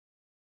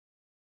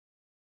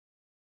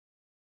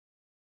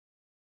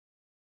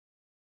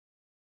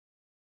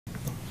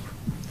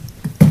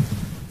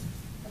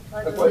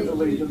I pledge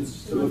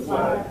allegiance to the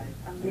flag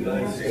of the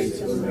United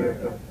States of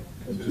America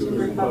and to the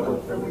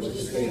republic for which it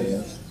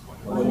stands,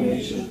 one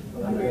nation,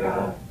 under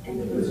God,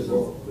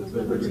 indivisible, with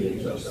liberty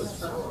and justice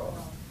for all.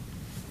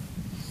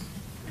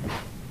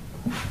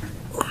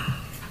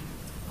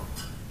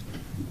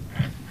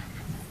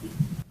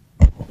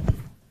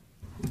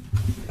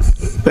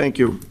 Thank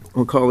you.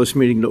 We'll call this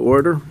meeting to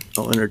order.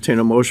 I'll entertain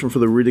a motion for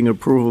the reading and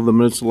approval of the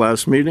minutes of the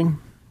last meeting.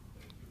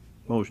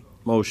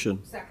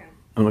 Motion. Second.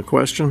 On the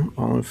question,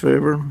 all in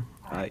favor?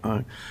 Aye.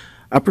 Aye.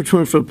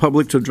 Opportunity for the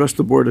public to address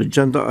the board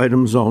agenda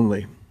items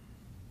only.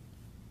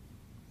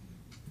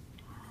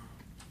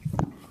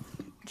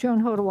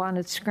 Joan Hodawan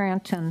at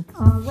Scranton.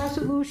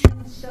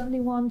 Resolutions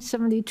 71,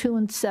 72,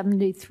 and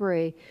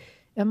 73.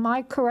 Am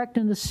I correct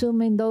in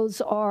assuming those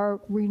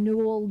are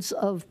renewals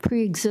of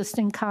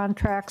pre-existing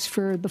contracts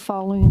for the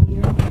following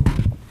year?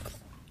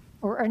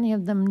 Or any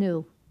of them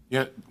new?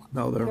 Yeah,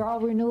 No, They're all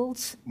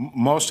renewals?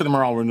 most of them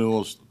are all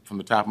renewals from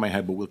the top of my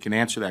head, but we can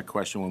answer that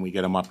question when we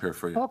get them up here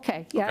for you.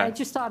 Okay, yeah, I Okay.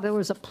 just thought there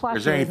was a plethora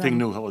If there's of anything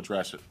them. new, he'll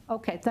address it.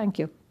 Okay, thank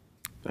you.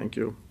 Thank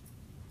you.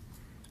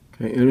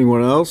 Okay,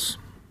 anyone else?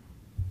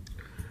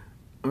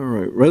 All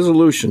right,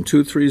 Resolution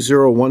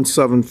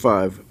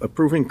 230175,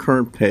 approving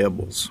current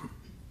payables.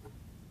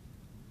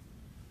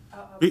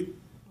 Be-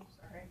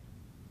 Sorry.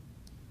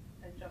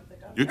 I jumped the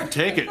gun. You can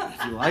take it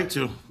if you like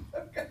to.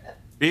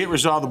 Be it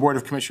resolved, the Board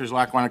of Commissioners of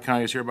Lackawanna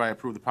County is hereby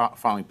approve the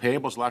following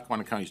payables.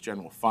 Lackawanna County's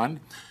General Fund,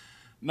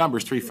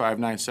 numbers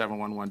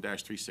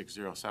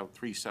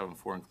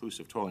 3597113607374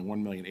 inclusive, totaling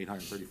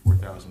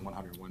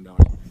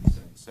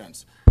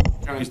 $1,834,101.87.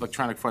 County's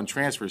electronic fund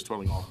transfers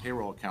totaling all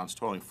payroll accounts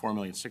totaling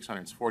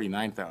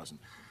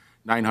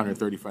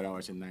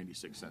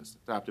 $4,649,935.96.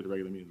 Adopted at the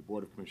regular meeting of the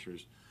Board of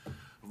Commissioners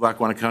of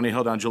Lackawanna County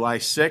held on July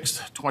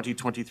 6th,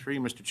 2023.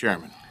 Mr.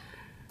 Chairman.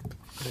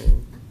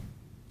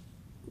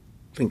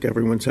 I think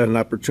everyone's had an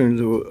opportunity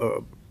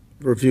to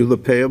review the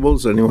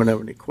payables. Anyone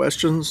have any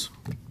questions?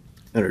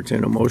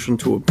 Entertain a motion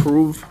to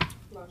approve.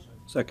 Motion.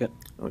 Second.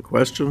 On the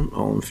question,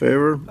 all in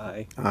favor?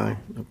 Aye. Aye,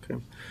 okay.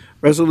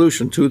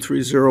 Resolution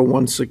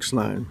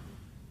 230169.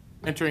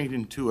 Entering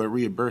into a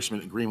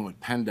reimbursement agreement with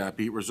PennDOT,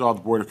 be it resolved,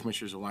 the Board of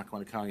Commissioners of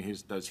Lackawanna County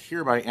does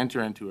hereby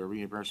enter into a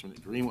reimbursement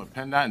agreement with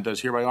PennDOT and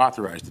does hereby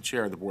authorize the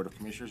Chair of the Board of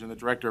Commissioners and the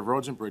Director of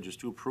Roads and Bridges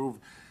to approve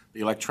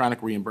the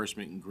electronic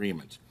reimbursement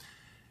agreement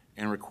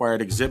and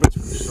required exhibits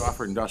for the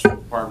Stafford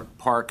Industrial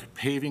Park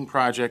Paving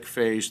Project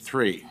Phase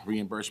 3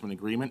 reimbursement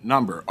agreement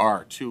number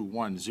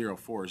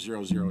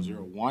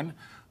R21040001,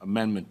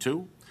 Amendment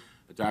 2.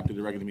 Adopted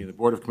the regular meeting of the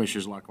Board of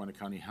Commissioners of Lackawanna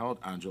County held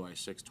on July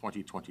 6,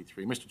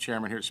 2023. Mr.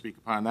 Chairman, here to speak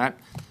upon that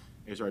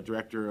is our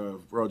Director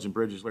of Roads and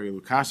Bridges, Larry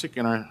Lukasik,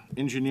 and our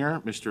engineer,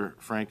 Mr.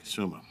 Frank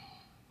Suma.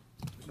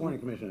 Good morning,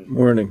 Commissioners.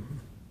 Morning.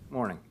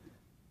 Morning.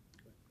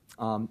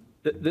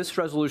 This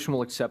resolution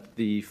will accept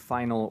the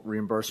final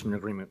reimbursement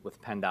agreement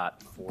with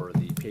PennDOT for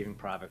the paving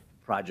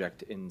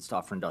project in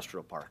Stafford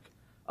Industrial Park.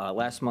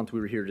 Last month,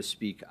 we were here to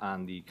speak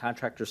on the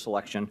contractor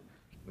selection.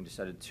 We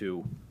decided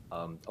to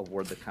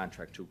award the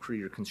contract to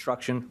Creator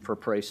Construction for a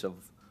price of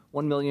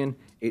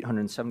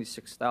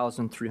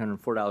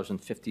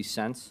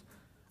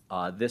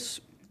 $1,876,304.50. This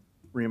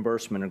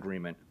reimbursement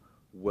agreement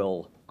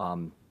will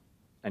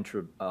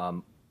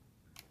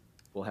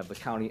we'll have the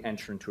county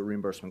enter into a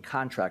reimbursement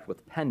contract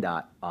with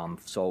PennDOT,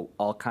 so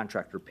all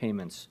contractor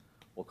payments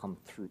will come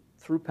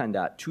through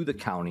PennDOT to the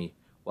county,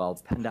 while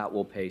PennDOT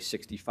will pay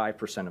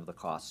 65% of the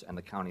costs, and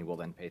the county will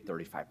then pay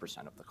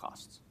 35% of the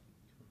costs.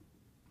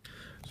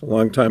 It's a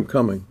long time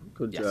coming.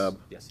 Good Yes. job.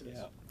 Yes, it is.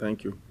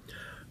 Thank you.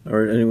 All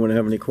right, anyone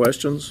have any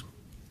questions?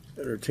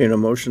 Entertain a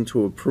motion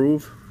to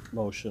approve.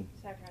 Motion.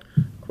 Second.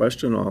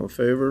 Question, all in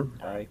favor?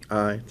 Aye.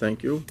 Aye,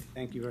 thank you.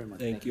 Thank you very much.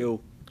 Thank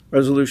you.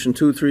 Resolution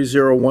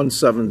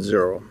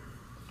 230170.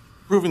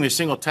 Approving the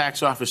single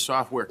tax office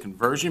software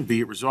conversion, be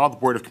it resolved, the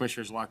Board of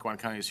Commissioners of Lackawanna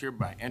County is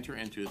hereby enter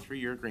into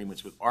 3-year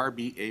agreements with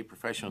RBA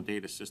Professional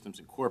Data Systems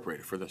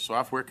Incorporated for the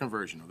software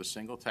conversion of the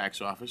single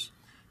tax office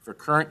for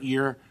current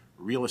year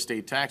real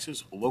estate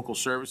taxes, local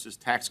services,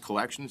 tax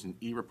collections, and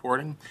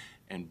e-reporting,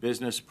 and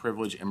business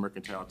privilege and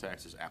mercantile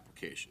taxes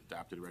application.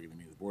 Adopted at regular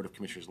meeting of the Board of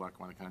Commissioners of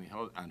Lackawanna County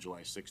held on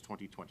July 6,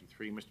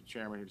 2023. Mr.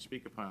 Chairman, here to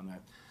speak upon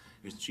that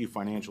is the Chief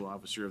Financial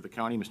Officer of the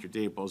county, Mr.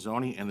 Dave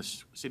Bolzoni, and the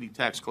City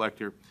Tax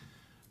Collector,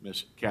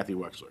 Ms. Kathy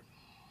Wexler.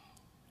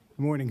 Good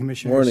morning,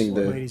 Commissioners. Morning,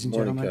 Dave. Ladies and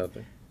Morning, gentlemen.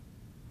 Kathy.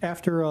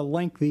 After a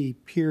lengthy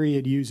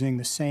period using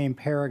the same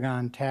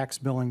Paragon tax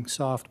billing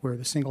software,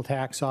 the single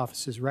tax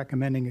office is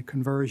recommending a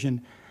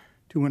conversion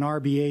to an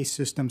RBA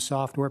system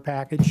software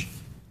package.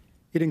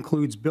 It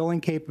includes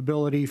billing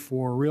capability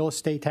for real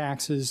estate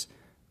taxes,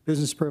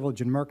 business privilege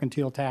and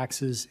mercantile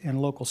taxes,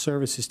 and local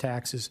services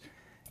taxes.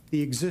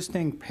 The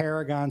existing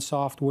Paragon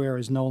software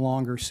is no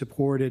longer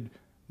supported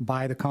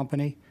by the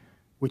company,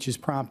 which is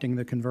prompting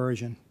the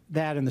conversion.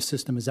 That and the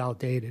system is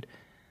outdated.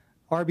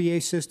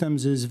 RBA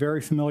Systems is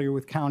very familiar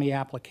with county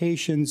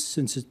applications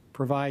since it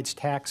provides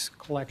tax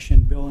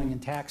collection, billing,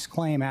 and tax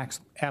claim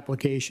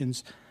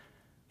applications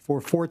for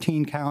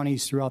 14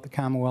 counties throughout the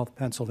Commonwealth of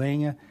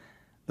Pennsylvania.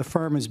 The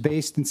firm is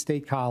based in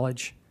State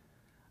College.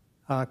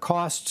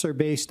 Costs are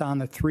based on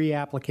the 3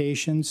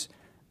 applications.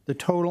 The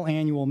total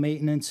annual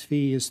maintenance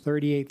fee is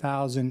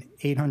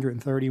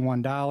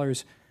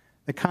 $38,831.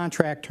 The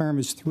contract term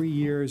is 3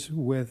 years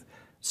with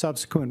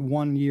subsequent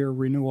 1-year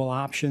renewal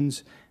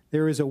options.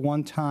 There is a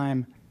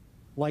one-time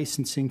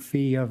licensing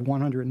fee of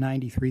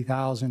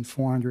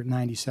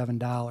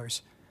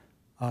 $193,497.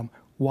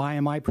 Why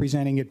am I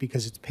presenting it?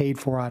 Because it's paid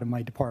for out of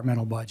my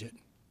departmental budget.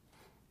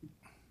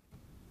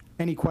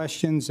 Any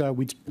questions?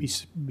 We'd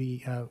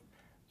be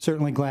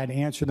certainly glad to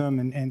answer them,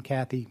 and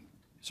Kathy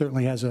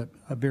certainly has a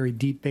very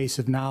deep base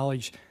of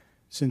knowledge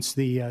since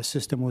the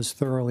system was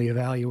thoroughly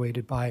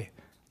evaluated by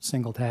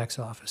single tax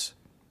office.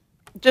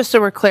 Just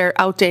so we're clear,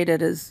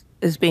 outdated is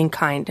being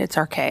kind. It's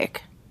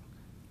archaic.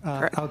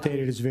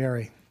 Outdated is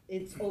very.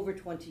 It's over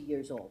 20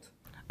 years old.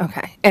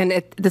 Okay.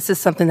 And this is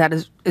something that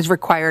is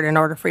required in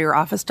order for your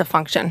office to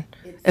function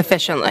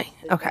efficiently.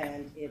 Okay.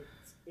 And it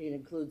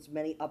includes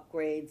many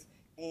upgrades,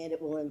 and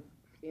it will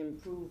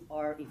improve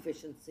our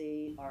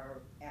efficiency,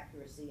 our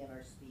accuracy, and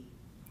our speed.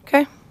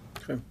 Okay.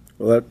 Okay.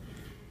 Well,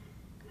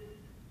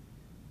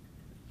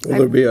 will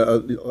there be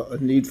a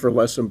need for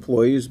less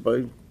employees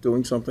by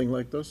doing something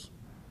like this?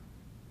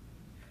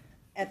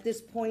 At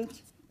this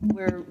point,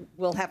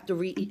 we'll have to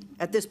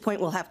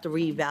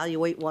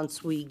reevaluate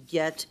once we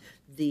get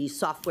the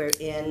software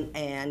in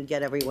and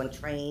get everyone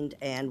trained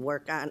and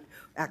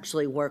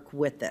actually work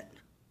with it.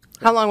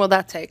 How long will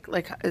that take?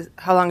 Like,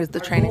 how long is the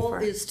training Our for?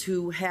 goal is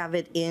to have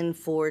it in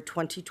for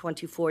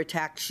 2024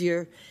 tax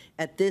year.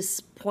 At this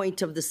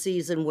point of the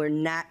season, we're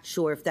not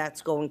sure if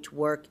that's going to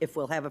work, if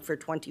we'll have it for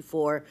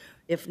 24.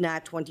 If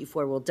not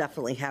 24, we'll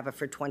definitely have it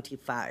for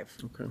 25.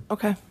 Okay.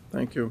 Okay.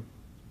 Thank you.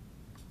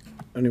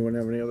 Anyone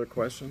have any other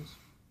questions?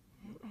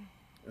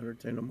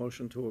 Entertain a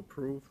motion to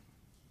approve.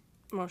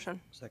 Motion.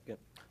 Second.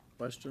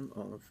 Question,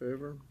 all in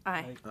favor?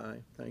 Aye. Aye,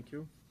 thank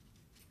you.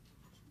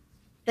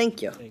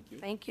 Thank you.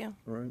 Thank you.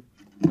 All right.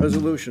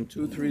 Resolution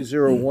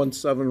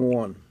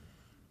 230171.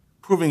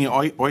 Approving the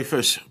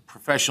OIFIS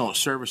professional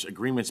service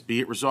agreements,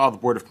 be it resolved,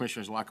 the Board of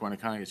Commissioners of Lackawanna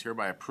County has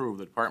hereby approved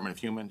the Department of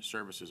Human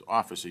Services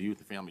Office of Youth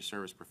and Family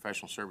Service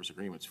professional service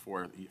agreements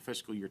for the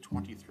fiscal year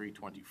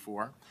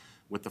 23-24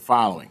 with the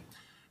following: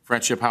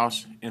 Friendship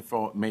House,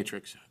 Info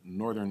Matrix,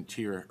 Northern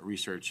Tier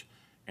Research,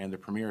 and the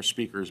Premier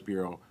Speakers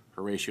Bureau,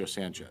 Horatio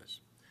Sanchez.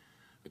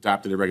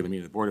 Adopted at a regular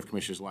meeting of the Board of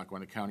Commissioners of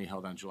Lackawanna County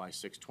held on July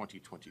 6,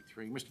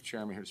 2023. Mr.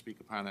 Chairman, here to speak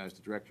upon that is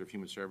the Director of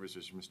Human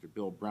Services, Mr.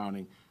 Bill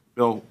Browning.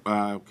 Bill,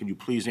 can you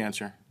please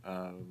answer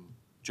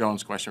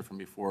Joan's question from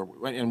before?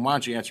 And why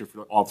don't you answer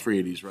for all 3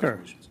 of these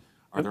resolutions? Sure.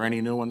 Are there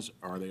any new ones,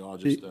 or are they all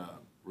just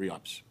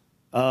re-ups?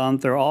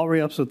 They're all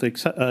re-ups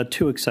with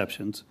 2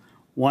 exceptions.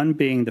 One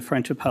being the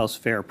Friendship House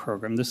Fair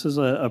program. This is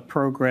a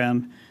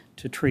program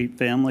to treat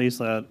families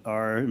that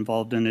are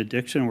involved in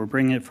addiction. We're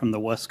bringing it from the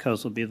West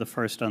Coast. We'll be the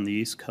first on the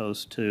East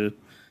Coast to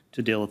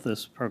deal with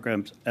this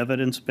program's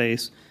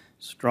evidence-based,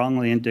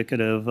 strongly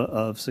indicative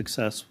of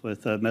success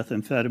with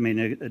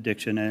methamphetamine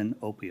addiction and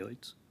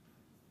opioids.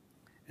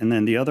 And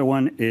then the other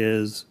one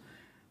is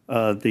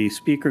the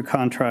speaker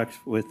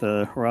contract with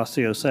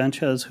Horacio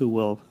Sanchez, who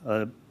will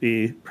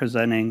be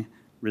presenting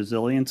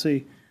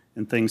resiliency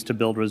and things to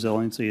build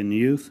resiliency in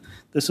youth.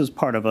 This is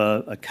part of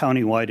a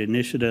county-wide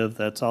initiative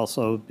that's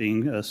also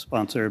being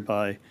sponsored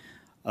by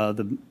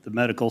the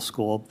medical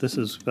school. This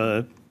is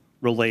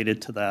related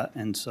to that,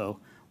 and so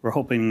we're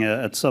hoping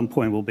at some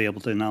point we'll be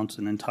able to announce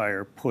an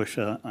entire push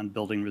on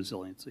building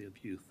resiliency of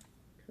youth.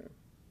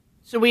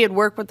 So we had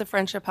worked with the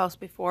Friendship House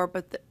before,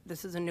 but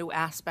this is a new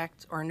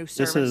aspect or a new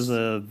service? This is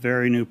a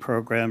very new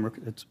program.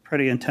 It's a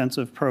pretty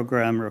intensive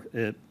program.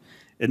 It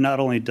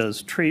not only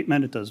does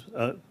treatment, it does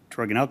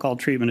drug and alcohol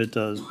treatment, it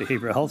does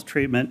behavioral health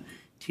treatment,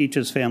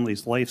 teaches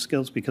families life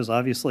skills, because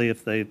obviously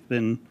if they've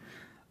been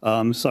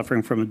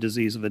suffering from a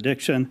disease of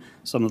addiction,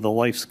 some of the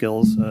life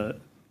skills,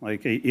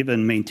 like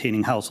even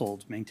maintaining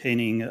households,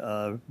 maintaining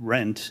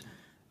rent,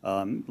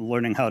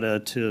 learning how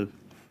to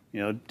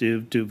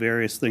do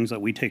various things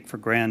that we take for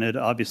granted.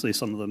 Obviously,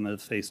 some of them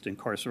have faced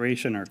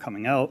incarceration or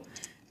coming out,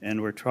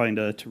 and we're trying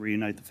to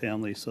reunite the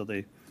families so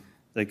they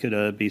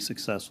could be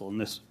successful. And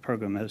this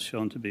program has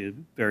shown to be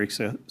very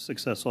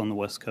successful on the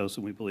West Coast,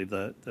 and we believe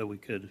that we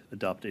could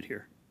adopt it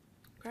here.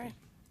 Great.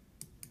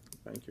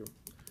 Thank you.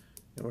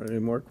 Any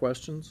more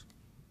questions?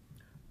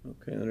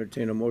 Okay,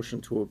 entertain a motion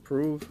to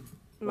approve.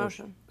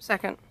 Motion.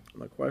 Second.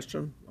 On the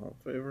question, all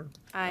in favor?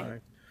 Aye.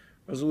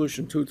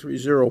 Resolution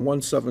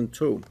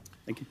 230172.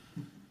 Thank you.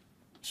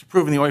 It's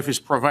approving the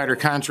OIFIS provider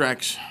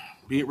contracts.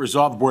 Be it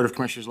resolved, the Board of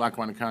Commissioners of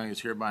Lackawanna County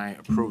has hereby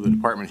approved the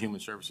Department of Human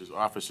Services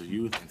Office of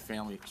Youth and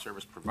Family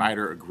Service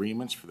Provider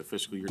agreements for the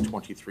fiscal year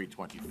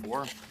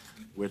 23-24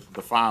 with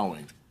the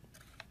following: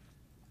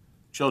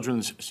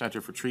 Children's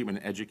Center for Treatment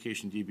and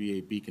Education,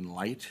 DBA Beacon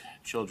Light,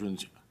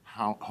 Children's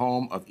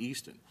Home of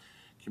Easton,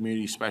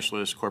 Community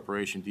Specialist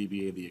Corporation,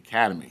 DBA The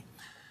Academy,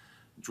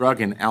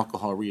 Drug and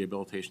Alcohol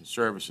Rehabilitation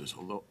Services,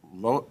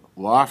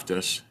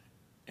 Loftus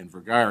and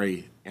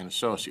Vergari and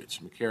Associates,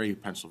 McCary,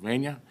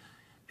 Pennsylvania,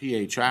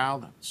 PA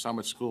Child,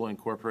 Summit School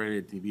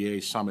Incorporated,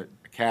 DBA Summit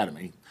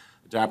Academy,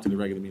 adopted the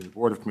regular meeting of the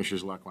Board of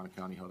Commissioners of Lackawanna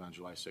County held on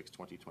July 6,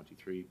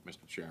 2023.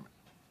 Mr. Chairman.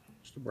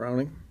 Mr.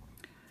 Browning?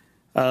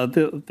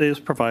 These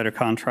provider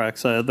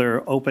contracts,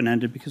 they're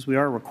open-ended because we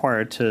are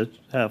required to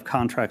have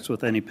contracts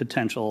with any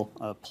potential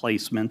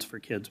placements for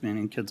kids,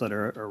 meaning kids that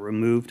are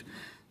removed.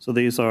 So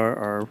these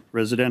are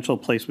residential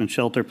placements,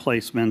 shelter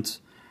placements,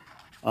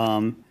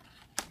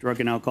 drug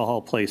and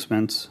alcohol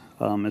placements,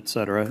 et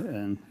cetera.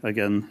 And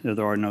again,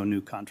 there are no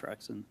new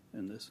contracts in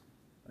this.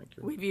 Thank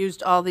you. We've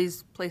used all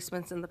these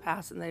placements in the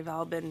past, and they've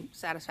all been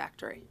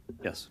satisfactory.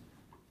 Yes.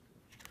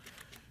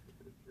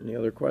 Any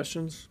other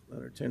questions?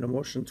 Entertain a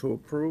motion to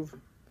approve.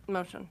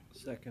 Motion.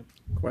 Second.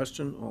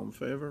 Question, all in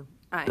favor?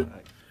 Aye.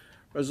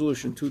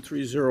 Resolution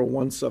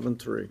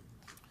 230173.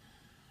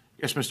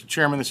 Yes, Mr.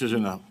 Chairman, this is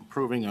an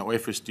approving a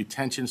WAFIS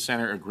Detention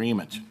Center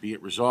Agreement. Be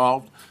it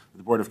resolved,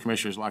 the Board of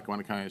Commissioners of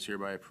Lackawanna County has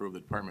hereby approved the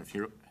Department of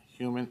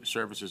Human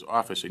Services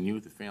Office and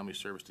Youth and Family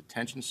Service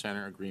Detention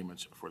Center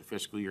agreements for the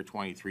fiscal year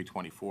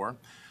 23-24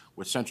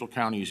 with Central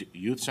County's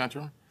Youth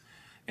Center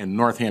and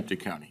Northampton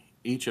County,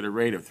 each at a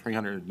rate of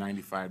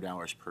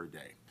 $395 per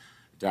day.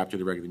 Adopted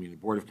the regular meeting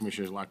of the Board of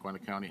Commissioners of Lackawanna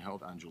County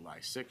held on July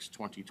 6,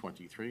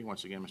 2023.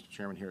 Once again, Mr.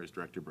 Chairman, here is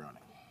Director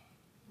Browning.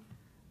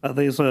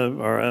 These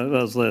are,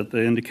 as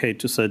they indicate,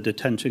 just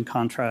detention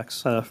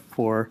contracts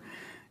for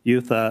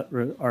youth that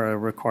are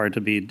required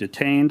to be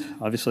detained.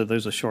 Obviously,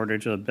 there's a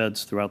shortage of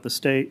beds throughout the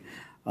state,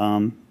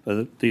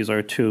 but these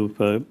are two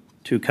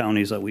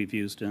counties that we've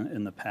used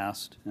in the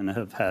past and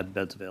have had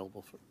beds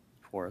available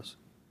for us.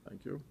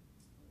 Thank you.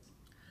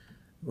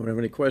 Anyone have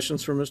any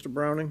questions for Mr.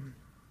 Browning?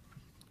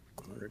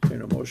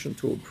 Entertain a motion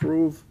to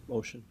approve.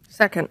 Motion.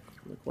 Second.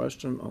 The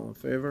question, all in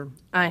favor?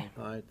 Aye.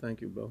 Aye, thank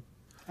you, Bill.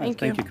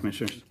 Thank you.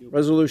 Commissioners.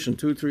 Resolution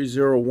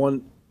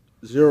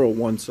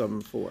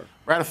 230174.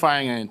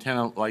 Ratifying an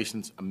antenna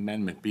license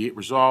amendment. Be it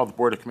resolved, the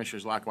Board of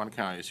Commissioners of Lackawanna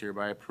County is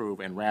hereby approve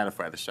and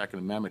ratify the Second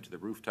Amendment to the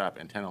Rooftop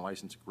Antenna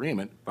License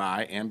Agreement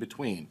by and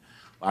between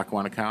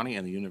Lackawanna County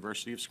and the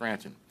University of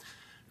Scranton.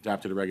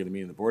 Adopted a regular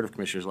meeting of the Board of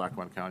Commissioners of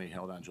Lackawanna County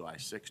held on July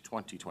 6,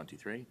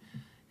 2023.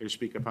 Here to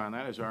speak upon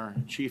that is our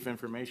Chief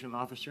Information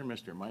Officer,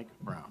 Mr. Mike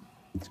Brown.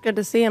 It's good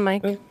to see you,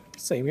 Mike.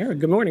 Same here.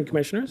 Good morning,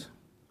 Commissioners.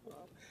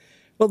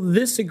 Well,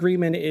 this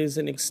agreement is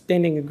an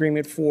extending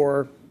agreement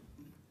for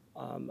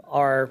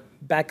our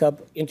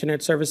backup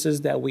internet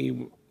services that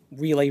we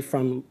relay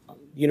from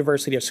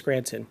University of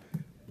Scranton.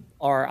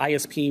 Our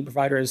ISP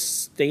provider is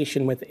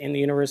stationed within the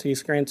University of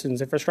Scranton's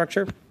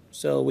infrastructure,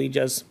 so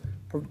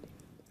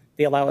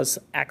they allow us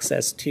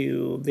access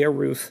to their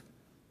roof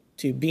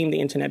to beam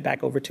the internet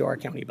back over to our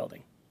county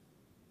building.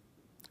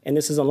 And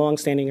this is a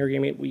long-standing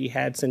agreement we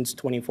had since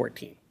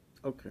 2014.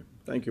 Okay,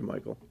 thank you,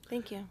 Michael.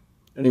 Thank you.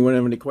 Anyone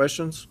have any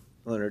questions?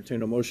 I'll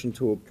entertain a motion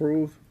to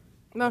approve.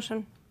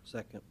 Motion.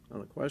 Second.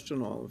 On the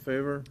question, all in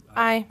favor?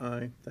 Aye.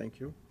 Aye, thank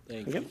you.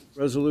 Thank you.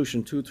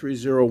 Resolution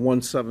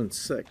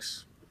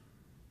 230176.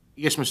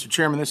 Yes, Mr.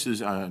 Chairman, this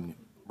is a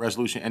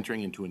resolution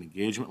entering into an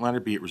engagement letter.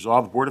 Be it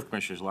resolved, the Board of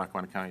Commissioners of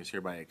Lackawanna County is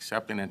hereby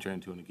accept and enter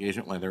into an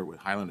engagement letter with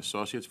Highland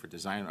Associates for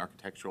design and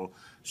architectural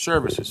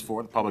services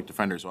for the Public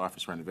Defender's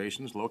Office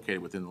renovations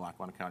located within the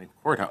Lackawanna County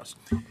Courthouse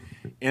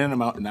in an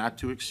amount not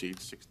to exceed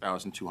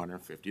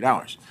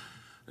 $6,250.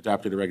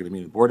 Adopted a regular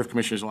meeting of the Board of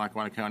Commissioners of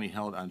Lackawanna County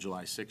held on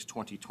July 6,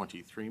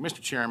 2023.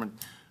 Mr. Chairman,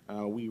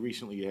 we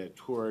recently had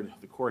toured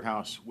the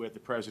courthouse with the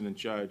President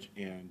Judge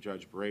and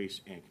Judge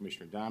Brace and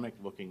Commissioner Domick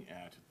looking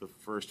at the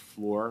first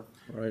floor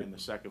and the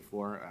second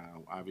floor.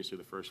 Obviously,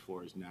 the first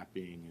floor is not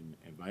being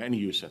in by any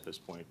use at this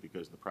point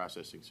because the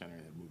processing center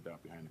had moved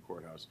out behind the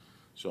courthouse.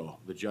 So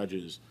the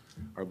judges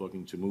are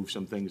looking to move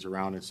some things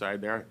around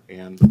inside there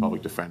and the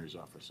Public Defender's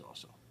Office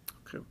also.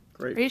 Okay,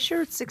 great. Are you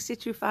sure it's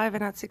 62.5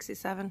 and not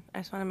 67? I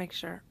just want to make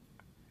sure.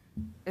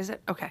 Is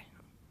it? Okay.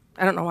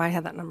 I don't know why I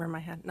had that number in my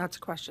head. Now it's a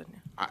question.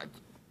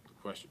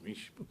 Question me,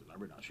 she put the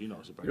number down. She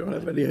knows about it. You don't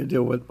have any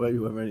idea why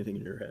you have anything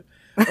in your head.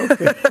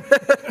 Okay.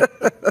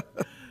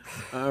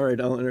 All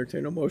right, I'll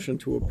entertain a motion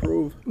to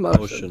approve.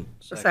 Motion.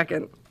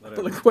 Second.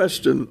 On the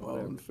question, all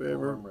in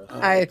favor?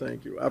 Aye.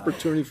 Thank you.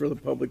 Opportunity for the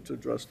public to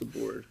address the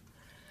board.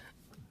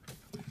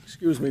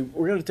 Excuse me,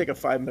 we're going to take a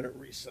 5-minute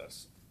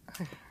recess.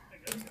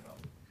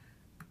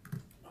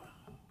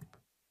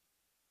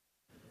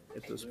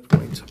 At this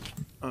point.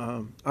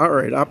 All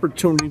right,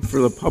 opportunity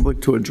for the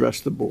public to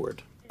address the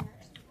board.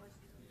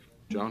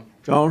 Joan?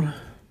 Joan?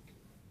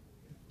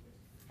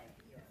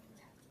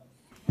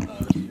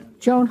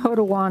 Joan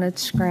Hodawan at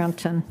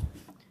Scranton.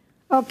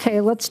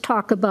 Okay, let's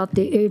talk about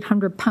the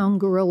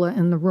 800-pound gorilla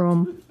in the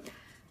room.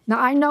 Now,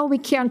 I know we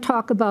can't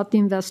talk about the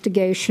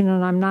investigation,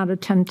 and I'm not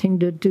attempting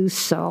to do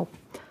so.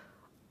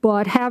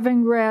 But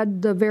having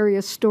read the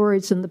various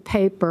stories in the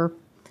paper,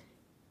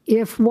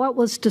 if what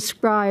was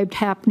described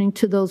happening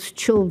to those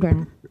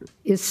children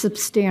is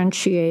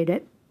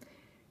substantiated,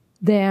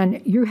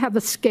 then you have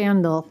a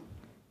scandal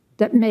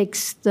that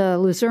makes the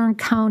Luzerne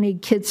County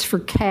Kids for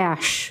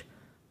Cash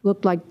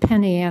look like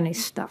Penny Ante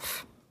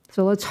stuff.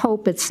 So let's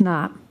hope it's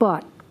not.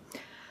 But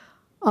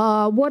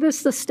what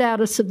is the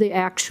status of the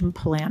action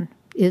plan?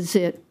 Is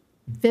it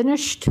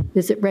finished?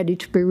 Is it ready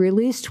to be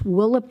released?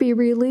 Will it be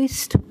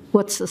released?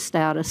 What's the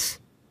status?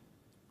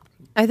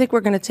 I think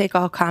we're going to take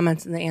all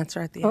comments and the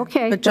answer at the end.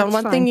 Okay, But Joan, that's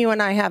one fine. thing you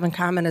and I have in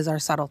common is our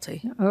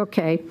subtlety.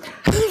 Okay.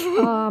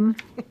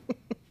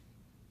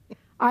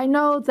 I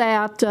know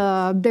that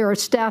there are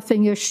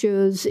staffing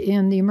issues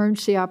in the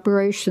Emergency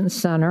Operations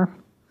Center.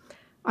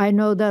 I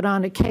know that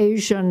on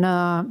occasion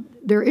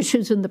there are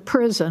issues in the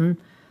prison,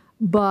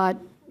 but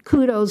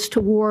kudos to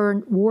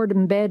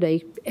Warden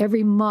Betty.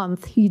 Every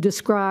month he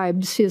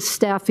describes his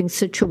staffing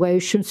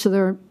situation, so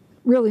there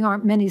really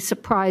aren't many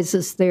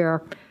surprises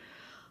there.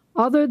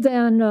 Other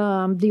than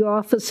the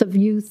Office of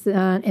Youth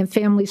and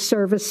Family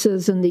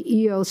Services and the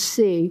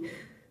EOC,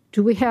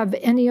 do we have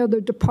any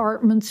other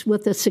departments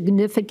with a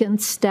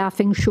significant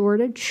staffing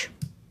shortage?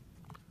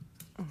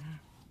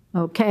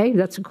 Okay,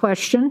 that's a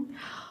question.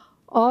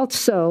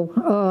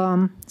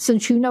 Also,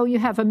 since you know you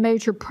have a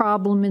major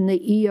problem in the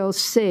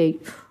EOC,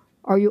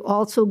 are you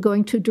also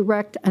going to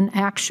direct an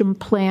action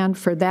plan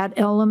for that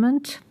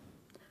element?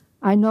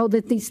 I know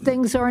that these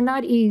things are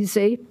not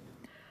easy.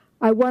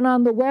 I went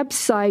on the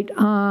website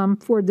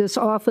for this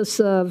Office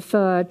of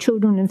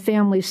Children and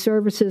Family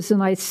Services,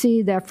 and I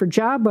see that for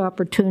job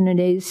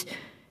opportunities,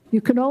 you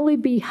can only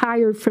be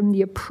hired from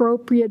the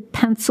appropriate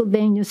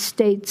Pennsylvania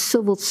State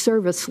Civil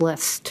Service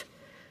list.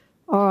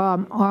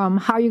 How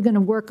are you going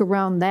to work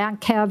around that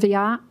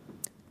caveat?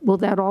 Will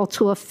that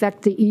also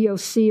affect the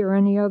EOC or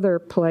any other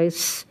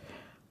place?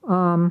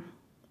 You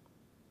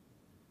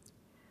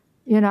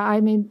know,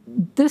 I mean,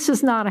 this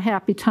is not a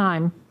happy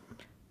time.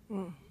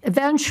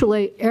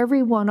 Eventually,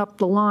 everyone up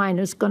the line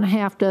is going to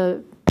have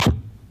to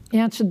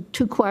answer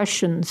two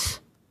questions.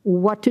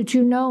 What did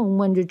you know and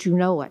when did you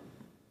know it?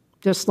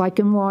 Just like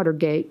in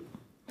Watergate.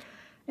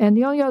 And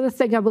the only other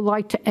thing I would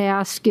like to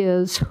ask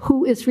is,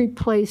 who is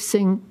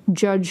replacing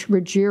Judge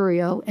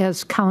Ruggiero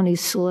as county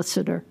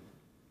solicitor?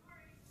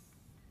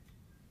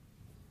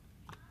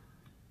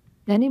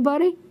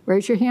 Anybody?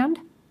 Raise your hand.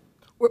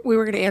 We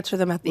were going to answer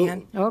them at the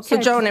end. Okay. So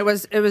Joan, it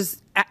was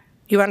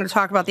you wanted to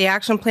talk about the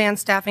action plan,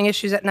 staffing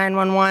issues at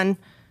 911.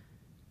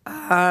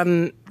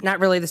 Not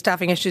really the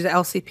staffing issues at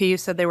LCP. You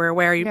said they were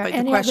aware. Yeah, But the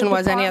any question other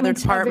was any other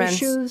departments have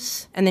departments.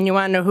 issues? And then you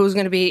want to know who's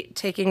going to be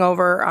taking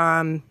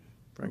over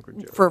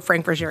for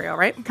Frank Ruggiero,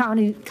 right?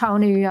 County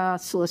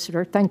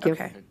solicitor. Thank you.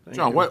 Okay.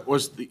 John, what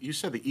was you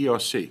said the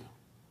EOC?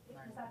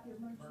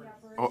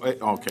 Oh,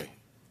 okay.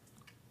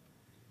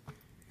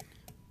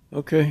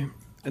 Okay.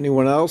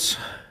 Anyone else?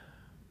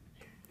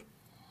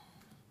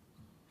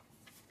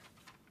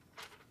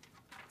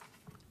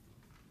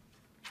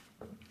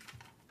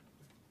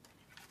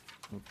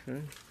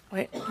 Okay.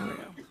 Wait, here we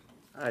go.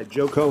 Hi,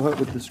 Joe Kohut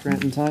with the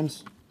Scranton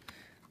Times.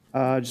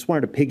 Just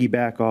wanted to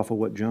piggyback off of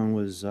what Joan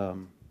was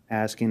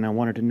asking. I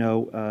wanted to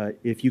know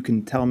if you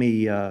can tell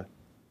me,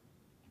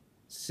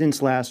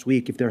 since last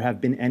week, if there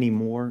have been any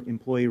more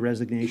employee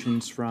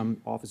resignations from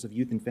Office of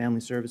Youth and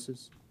Family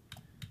Services?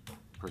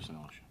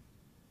 Personnel issue.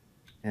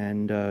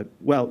 And,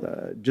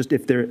 just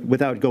if there,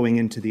 without going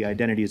into the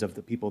identities of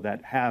the people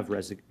that have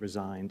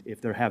resigned,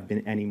 if there have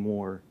been any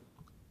more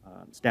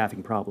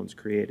staffing problems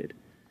created.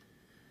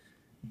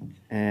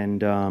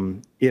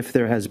 And if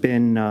there has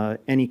been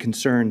any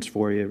concerns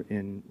for you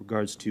in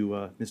regards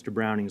to Mr.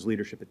 Browning's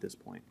leadership at this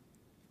point.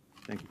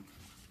 Thank you.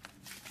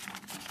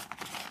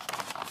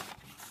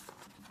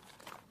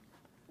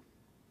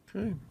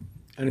 Okay.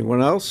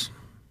 Anyone else?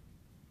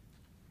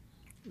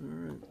 All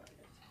right.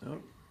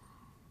 No.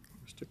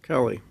 Mr.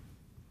 Kelly.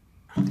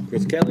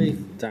 Chris Kelly,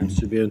 Times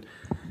Tribune.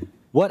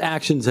 What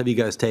actions have you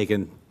guys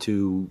taken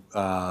to,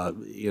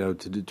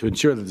 to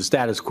ensure that the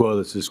status quo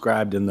that's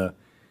described in the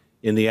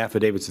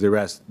affidavits of the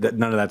arrest, that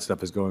none of that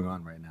stuff is going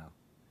on right now?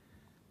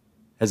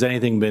 Has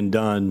anything been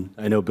done?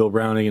 I know Bill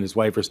Browning and his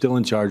wife are still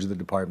in charge of the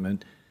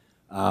department.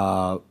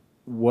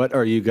 What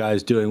are you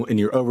guys doing in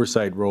your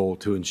oversight role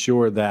to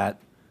ensure that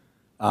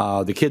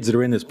the kids that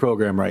are in this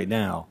program right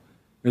now,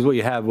 here's what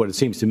you have, what it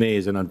seems to me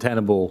is an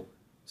untenable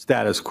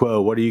status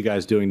quo. What are you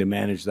guys doing to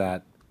manage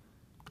that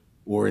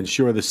or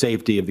ensure the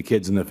safety of the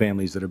kids and the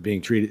families that are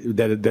being treated,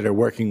 that are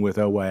working with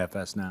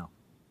OYFS now?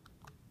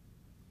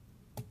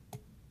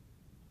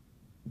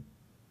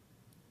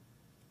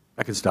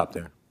 I can stop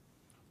there.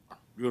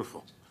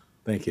 Beautiful.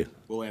 Thank you.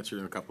 We'll answer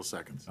in a couple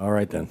seconds. All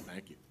right, then.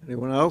 Thank you.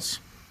 Anyone else?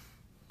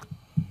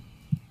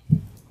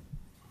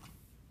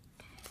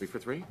 3 for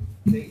 3?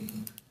 Okay.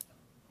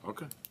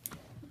 Okay.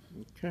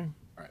 All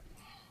right.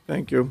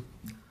 Thank you.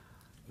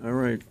 All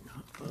right.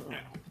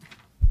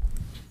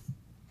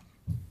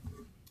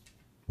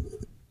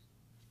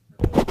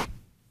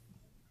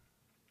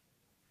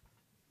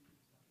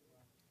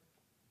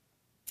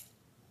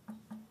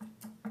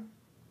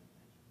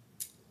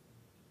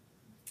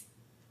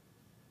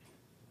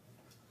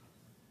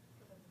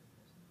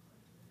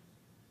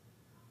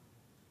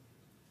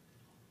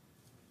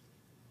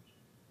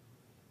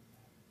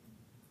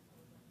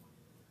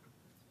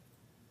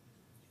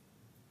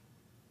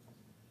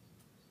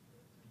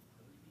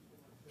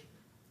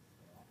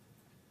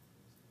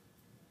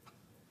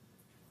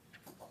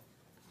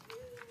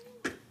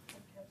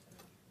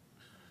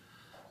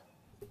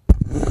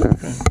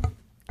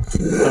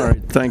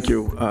 Thank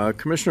you.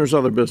 Commissioners,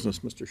 other business.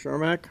 Mr.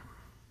 Sharmak?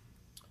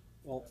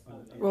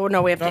 Well,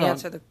 no, we have to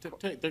answer the.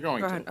 They're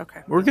going Go to. ahead,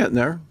 okay. We're getting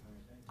there.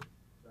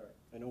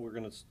 I know we're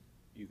gonna,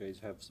 you guys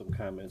have some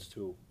comments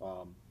too.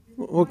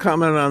 We'll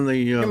comment on the.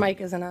 Your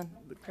mic isn't on,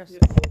 Chris.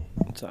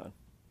 It's on.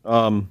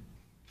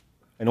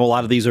 I know a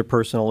lot of these are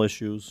personal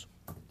issues.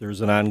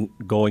 There's an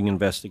ongoing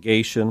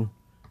investigation.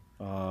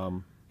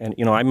 And,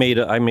 you know, I made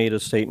a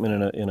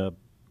statement and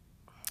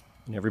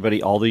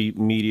everybody, all the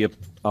media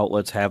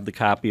outlets have the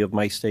copy of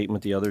my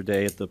statement the other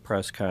day at the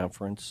press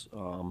conference.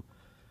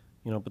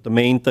 You know, but the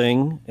main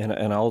thing,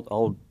 and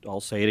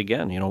I'll say it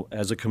again, you know,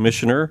 as a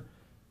commissioner,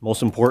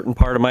 most important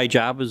part of my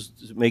job is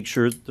to make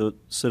sure the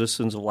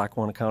citizens of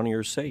Lackawanna County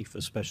are safe,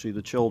 especially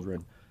the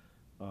children.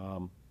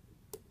 So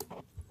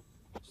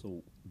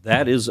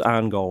that is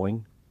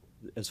ongoing.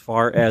 As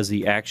far as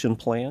the action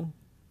plan,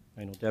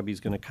 I know Debbie's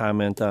going to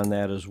comment on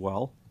that as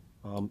well.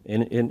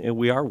 And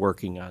we are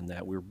working on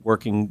that. We're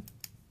working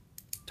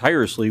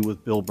tirelessly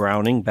with Bill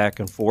Browning back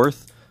and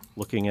forth,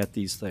 looking at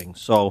these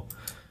things. So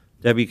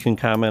Debbie can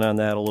comment on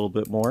that a little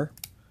bit more.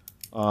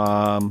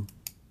 On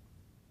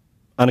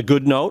a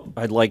good note,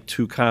 I'd like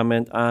to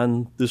comment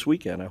on this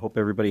weekend. I hope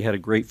everybody had a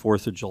great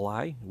 4th of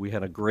July. We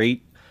had a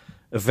great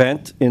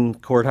event in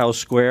Courthouse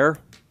Square.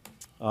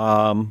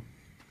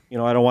 You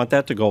know, I don't want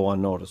that to go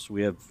unnoticed.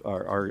 We have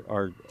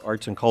our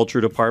Arts and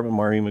Culture Department,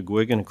 Maureen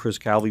McGuigan and Chris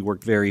Calvey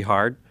worked very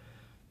hard.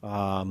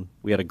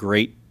 We had a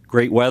great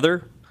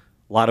weather,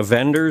 a lot of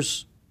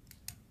vendors.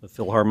 The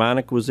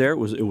Philharmonic was there.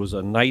 It was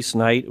a nice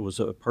night. It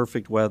was a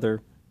perfect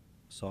weather.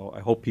 So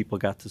I hope people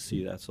got to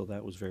see that. So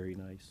that was very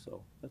nice.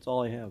 So that's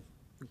all I have.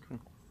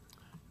 Okay.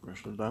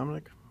 Commissioner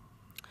Dominic?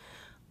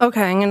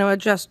 Okay, I'm going to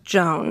address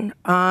Joan.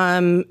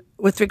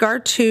 With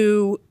regard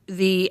to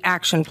the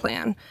action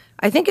plan,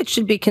 I think it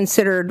should be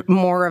considered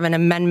more of an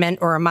amendment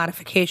or a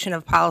modification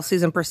of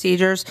policies and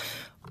procedures.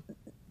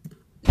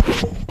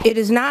 It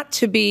is not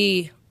to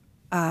be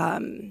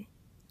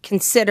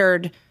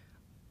considered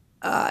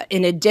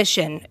in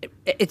addition.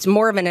 It's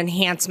more of an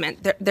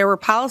enhancement. There were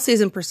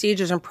policies and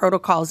procedures and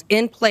protocols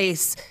in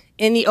place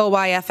in the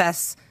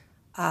OYFS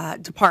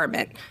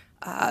department,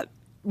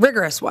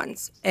 rigorous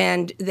ones,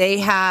 and they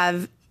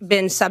have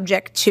been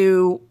subject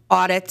to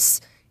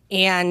audits,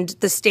 and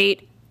the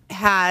state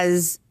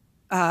has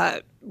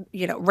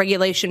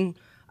regulation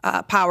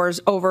powers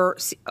over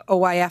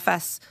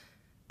OYFS.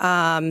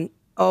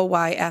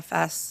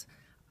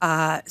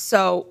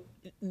 So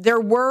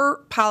there were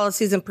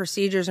policies and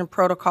procedures and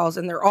protocols,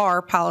 and there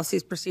are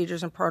policies,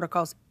 procedures, and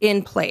protocols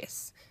in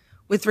place.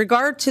 With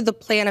regard to the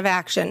plan of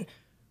action,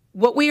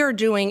 what we are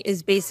doing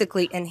is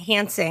basically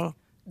enhancing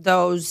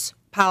those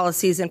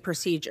policies and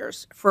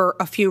procedures for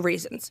a few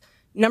reasons.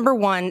 Number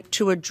one,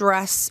 to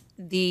address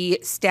the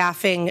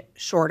staffing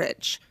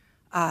shortage.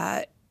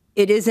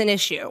 It is an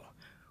issue.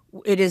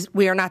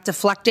 We are not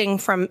deflecting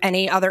from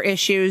any other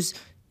issues.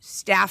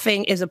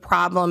 Staffing is a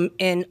problem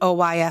in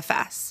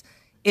OYFS.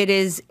 It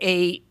is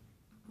a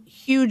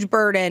huge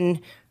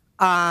burden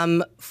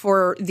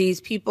for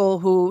these people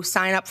who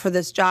sign up for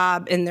this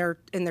job in their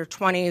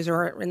 20s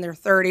or in their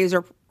 30s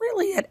or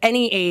really at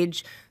any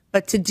age,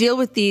 but to deal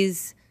with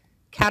these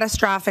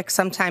catastrophic,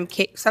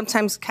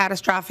 sometimes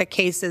catastrophic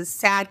cases,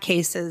 sad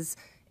cases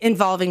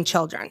involving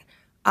children.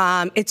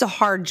 It's a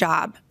hard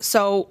job.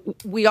 So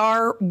we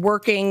are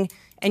working,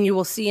 and you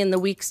will see in the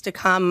weeks to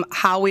come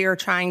how we are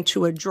trying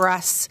to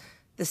address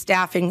the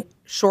staffing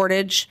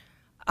shortage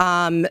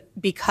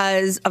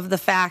because of the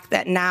fact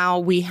that now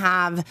we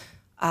have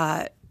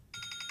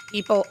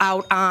people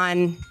out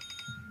on.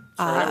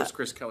 Sorry, that was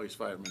Chris Kelly's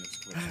 5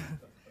 minutes.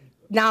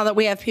 Now that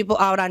we have people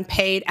out on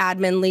paid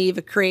admin leave,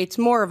 it creates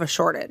more of a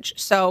shortage.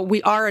 So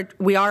we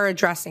are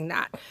addressing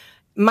that.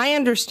 My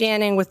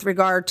understanding with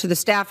regard to the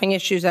staffing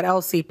issues at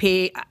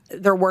LCP,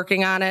 they're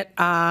working on it.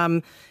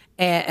 And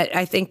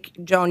I think,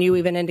 Joan, you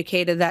even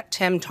indicated that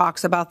Tim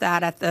talks about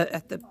that at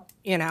the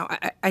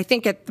I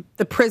think at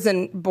the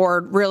prison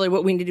board, really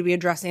what we need to be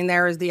addressing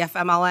there is the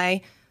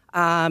FMLA.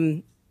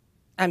 I'm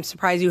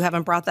surprised you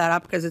haven't brought that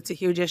up because it's a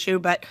huge issue,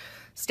 but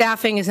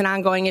staffing is an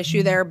ongoing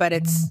issue there, but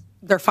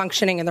they're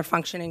functioning, and they're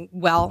functioning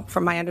well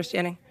from my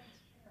understanding.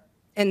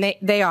 And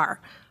they are.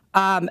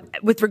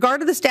 With regard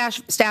to the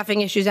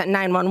staffing issues at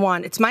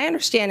 911, it's my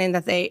understanding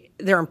that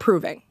they're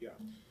improving. Yeah,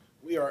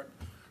 we are.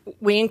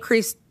 We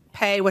increased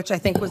pay, which I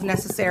think was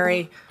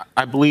necessary.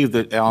 I believe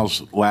that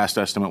Al's last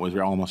estimate was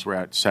we're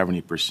at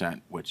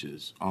 70%, which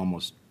is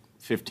almost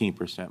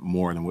 15%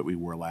 more than what we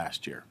were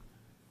last year.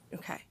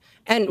 Okay.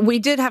 And we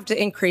did have to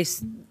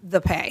increase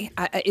the pay.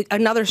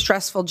 Another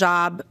stressful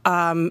job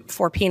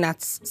for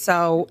peanuts.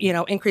 So,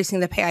 increasing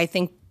the pay, I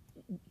think,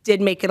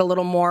 did make it a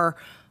little more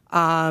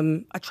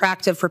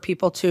attractive for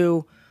people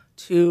to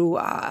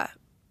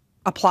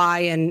apply,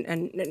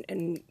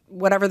 and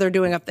whatever they're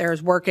doing up there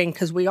is working,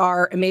 because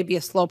it may be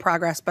a slow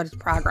progress, but it's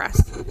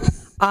progress.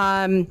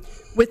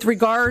 With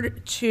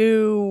regard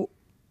to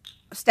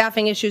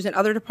staffing issues in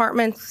other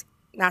departments,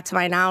 not to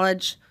my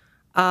knowledge,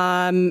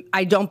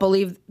 I don't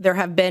believe there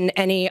have been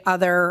any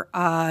other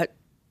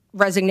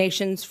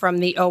resignations from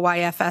the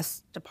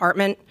OYFS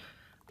department.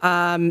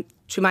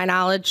 to my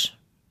knowledge.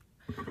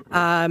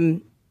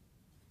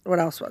 What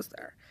else was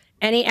there?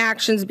 Any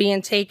actions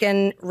being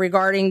taken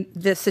regarding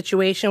this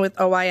situation with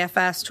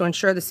OIFS to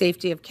ensure the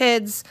safety of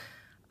kids,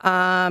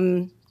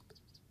 and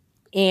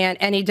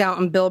any doubt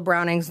in Bill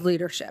Browning's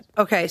leadership.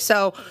 Okay,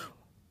 so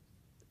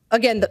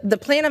again, the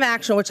plan of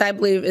action, which I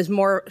believe is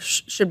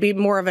should be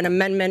more of an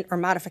amendment or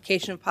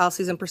modification of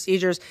policies and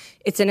procedures.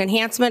 It's an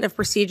enhancement of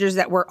procedures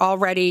that were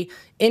already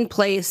in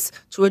place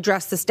to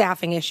address the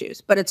staffing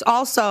issues. But it's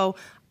also,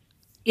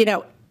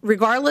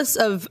 regardless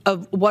of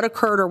what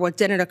occurred or what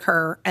didn't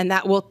occur, and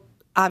that will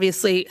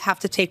obviously have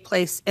to take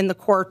place in the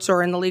courts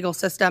or in the legal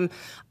system,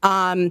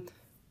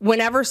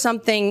 whenever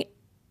something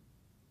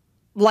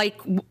like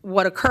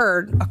what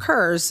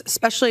occurs,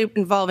 especially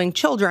involving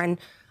children,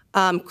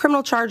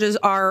 criminal charges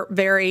are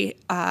very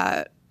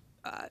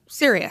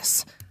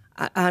serious,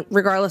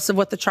 regardless of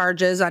what the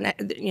charge is on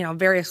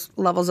various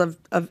levels of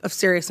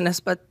seriousness.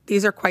 But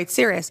these are quite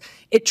serious.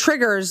 It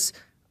triggers,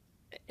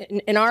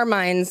 in our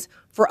minds,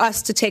 for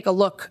us to take a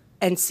look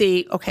and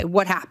see, okay,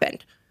 what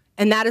happened,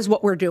 and that is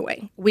what we're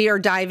doing. We are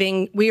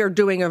doing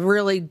a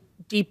really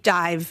deep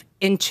dive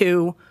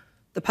into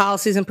the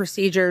policies and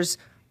procedures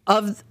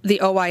of the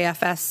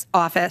OIFS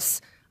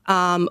office.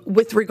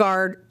 With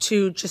regard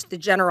to just the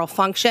general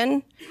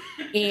function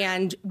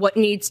and what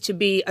needs to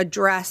be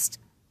addressed,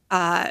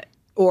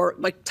 or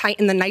like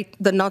tighten the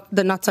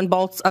nuts and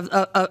bolts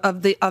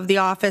of the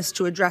office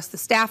to address the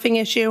staffing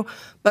issue,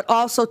 but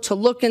also to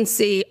look and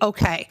see,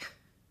 okay,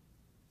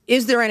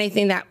 is there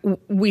anything that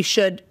we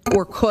should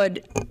or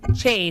could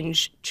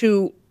change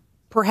to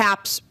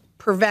perhaps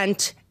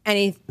prevent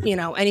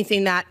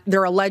anything that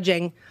they're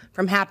alleging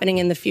from happening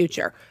in the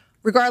future,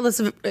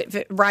 regardless of if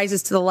it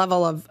rises to the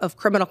level of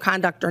criminal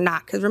conduct or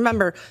not. Because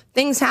remember,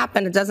 things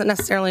happen. It doesn't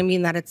necessarily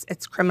mean that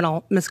it's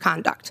criminal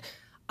misconduct.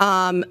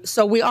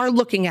 So we are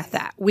looking at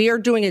that. We are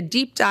doing a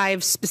deep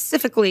dive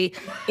specifically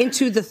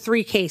into the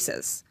 3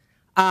 cases.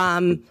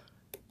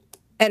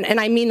 And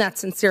I mean that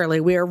sincerely.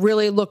 We are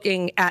really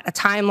looking at a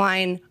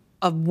timeline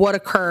of what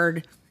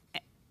occurred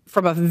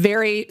from a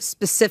very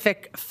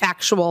specific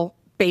factual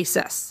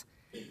basis.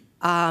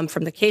 From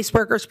the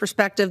caseworker's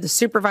perspective, the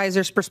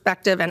supervisor's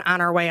perspective, and on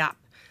our way up.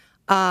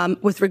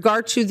 With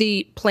regard to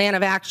the plan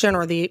of action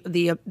or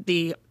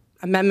the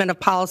amendment of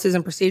policies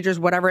and procedures,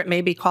 whatever it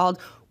may be called,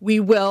 we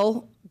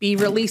will be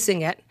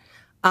releasing it.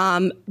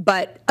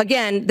 But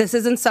again, this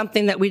isn't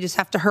something that we just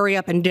have to hurry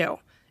up and do.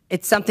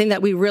 It's something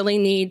that we really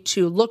need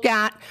to look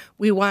at.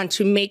 We want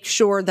to make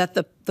sure that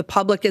the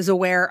public is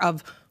aware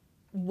of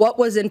what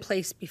was in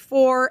place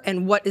before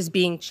and what is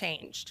being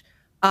changed.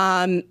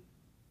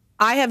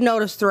 I have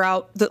noticed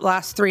throughout the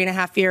last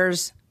 3.5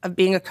 years of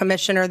being a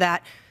commissioner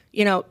that,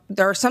 there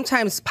are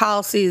sometimes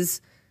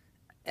policies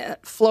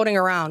floating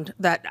around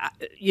that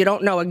you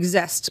don't know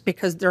exist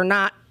because they're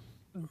not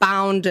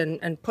bound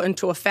and put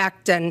into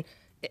effect, and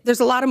there's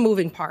a lot of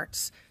moving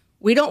parts.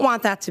 We don't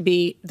want that to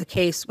be the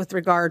case with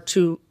regard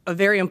to a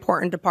very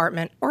important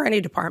department or any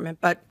department,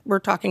 but we're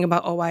talking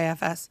about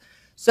OIFS.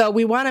 So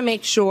we want to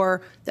make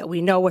sure that we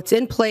know what's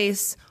in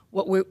place,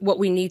 what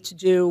we need to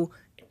do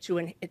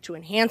to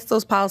enhance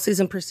those policies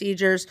and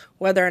procedures,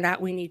 whether or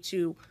not we need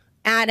to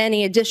add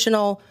any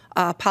additional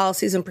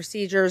policies and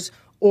procedures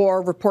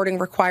or reporting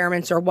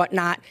requirements or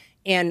whatnot.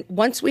 And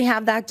once we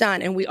have that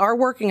done, and we are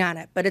working on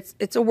it, but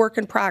it's a work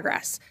in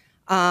progress.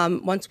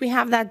 Once we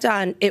have that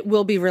done, it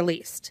will be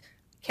released.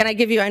 Can I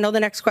give you, I know the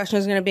next question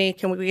is going to be,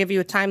 can we give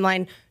you a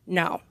timeline?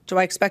 No. Do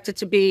I expect it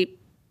to be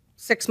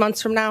 6 months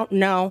from now?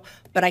 No,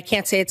 but I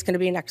can't say it's going to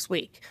be next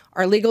week.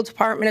 Our legal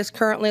department is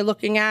currently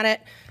looking at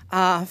it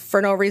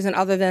for no reason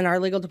other than our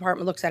legal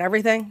department looks at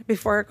everything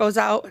before it goes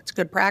out. It's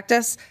good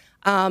practice.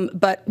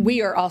 But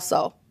we are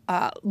also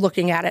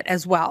looking at it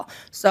as well.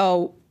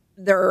 So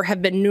there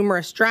have been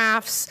numerous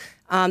drafts.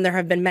 There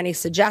have been many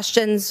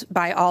suggestions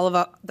by all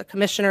of the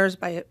commissioners,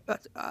 by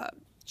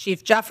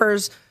Chief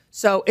Jeffers.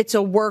 So it's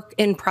a work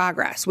in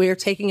progress. We are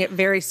taking it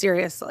very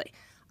seriously.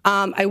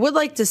 I would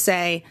like to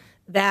say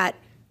that,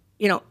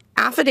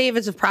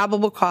 affidavits of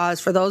probable cause,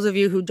 for those of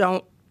you who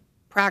don't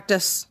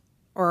practice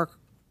or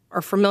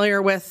are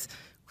familiar with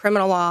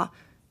criminal law,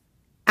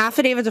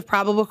 affidavits of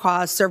probable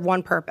cause serve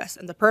one purpose,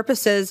 and the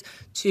purpose is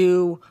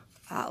to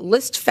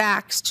list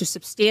facts to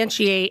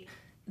substantiate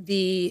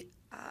the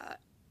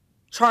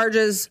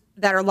charges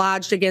that are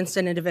lodged against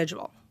an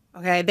individual.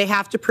 Okay, they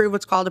have to prove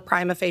what's called a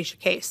prima facie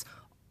case,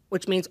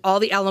 which means all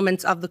the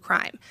elements of the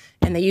crime.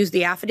 And they use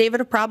the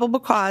affidavit of probable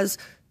cause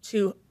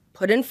to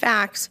put in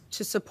facts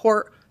to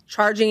support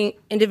charging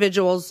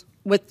individuals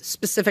with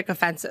specific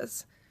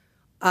offenses.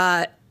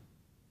 By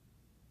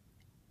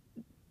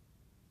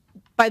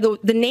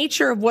the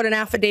nature of what an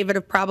affidavit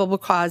of probable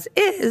cause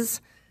is,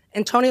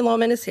 and Tony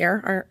Lohman is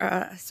here,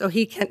 so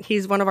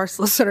he's one of our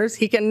solicitors.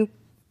 He can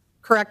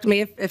correct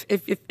me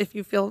if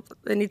you feel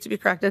it needs to be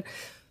corrected.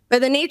 By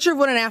the nature of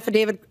what an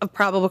affidavit of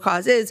probable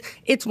cause is,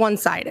 it's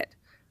one-sided.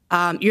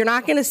 You're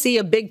not going to see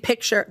the big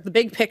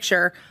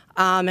picture,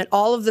 and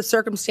all of the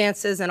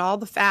circumstances and all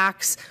the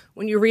facts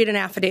when you read an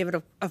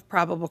affidavit of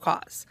probable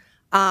cause.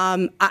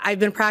 I've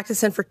been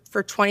practicing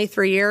for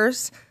 23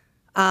 years.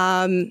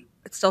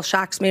 It still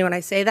shocks me when I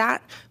say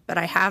that, but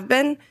I have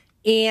been.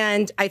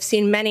 And I've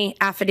seen many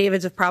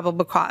affidavits of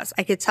probable cause.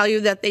 I could tell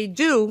you that they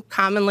do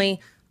commonly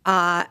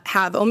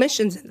have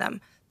omissions in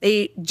them.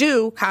 They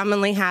do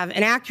commonly have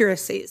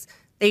inaccuracies.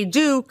 They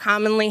do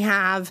commonly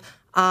have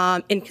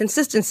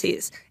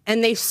inconsistencies.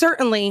 And they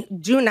certainly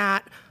do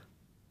not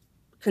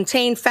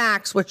contain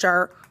facts which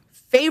are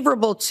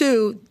favorable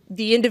to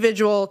the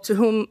individual to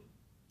whom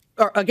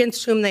or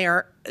against whom they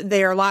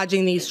are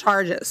lodging these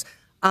charges.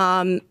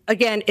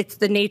 Again, it's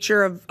the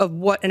nature of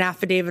what an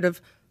affidavit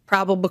of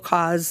probable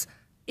cause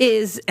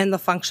is and the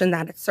function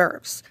that it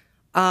serves.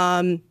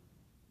 The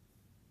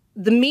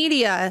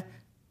media,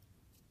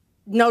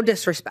 no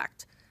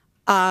disrespect.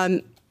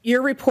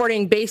 You're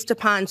reporting based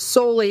upon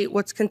solely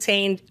what's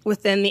contained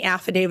within the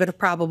affidavit of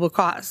probable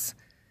cause.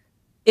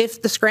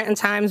 If the Scranton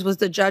Times was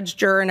the judge,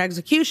 juror, and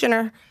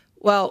executioner,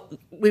 well,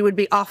 we would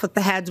be off with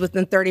the heads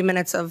within 30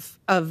 minutes of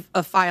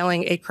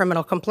filing a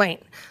criminal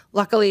complaint.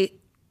 Luckily,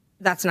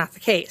 that's not the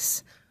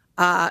case.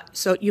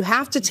 So you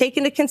have to take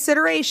into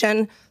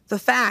consideration the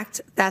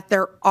fact that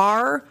there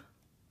are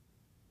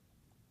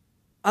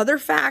other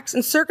facts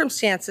and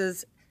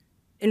circumstances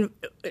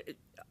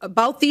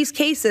about these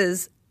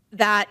cases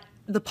that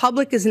the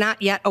public is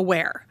not yet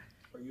aware.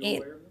 Are you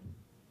aware of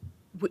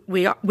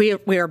them?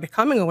 We are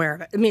becoming aware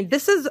of it. I mean,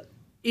 this is,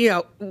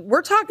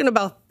 we're talking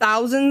about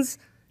thousands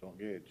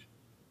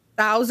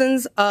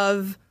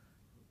of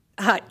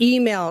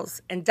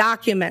emails and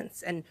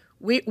documents, and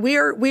we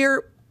are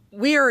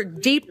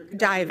deep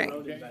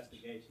diving.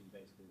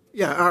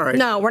 Yeah, all right.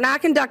 No, we're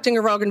not conducting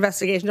a rogue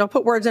investigation. Don't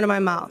put words into my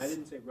mouth. I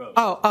didn't say rogue.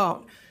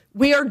 Oh.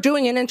 We are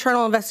doing an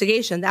internal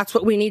investigation. That's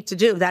what we need to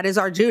do. That is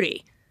our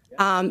duty.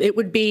 It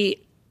would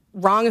be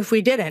wrong if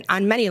we didn't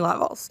on many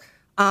levels.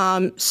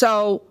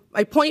 So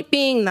my point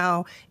being,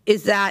 though,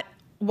 is that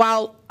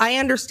while I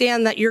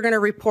understand that you're going to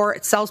report,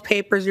 it sells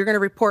papers, you're going to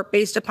report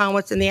based upon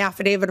what's in the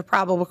affidavit of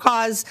probable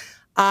cause,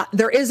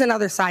 there is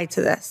another side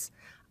to this.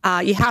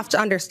 You have to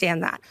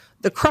understand that.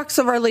 The crux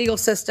of our legal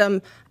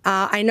system,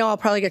 I know I'll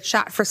probably get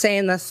shot for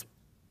saying this,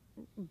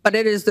 but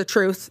it is the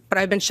truth. But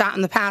I've been shot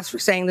in the past for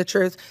saying the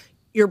truth.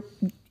 You're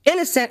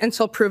innocent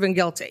until proven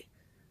guilty.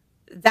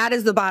 That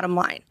is the bottom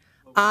line.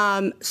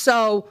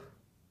 So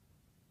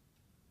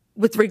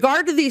with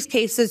regard to these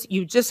cases,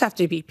 you just have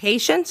to be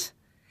patient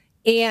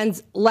and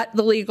let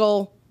the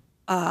legal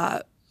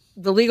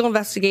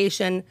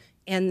investigation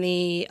and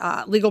the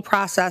legal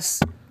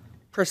process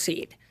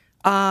proceed.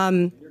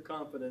 You're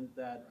confident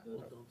that the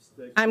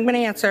I'm going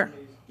to answer.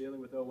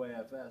 Dealing with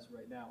OAFS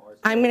right now are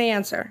I'm going to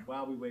answer.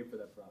 while we wait for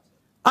that process.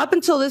 Up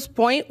until this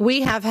point,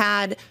 we have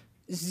had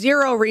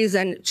zero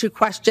reason to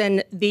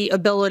question the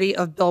ability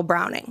of Bill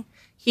Browning.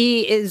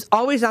 He is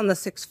always on the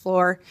 6th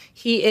floor.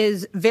 He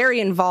is very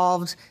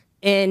involved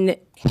in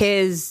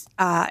his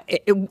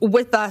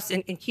with us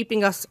and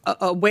keeping us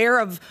aware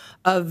of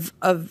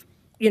the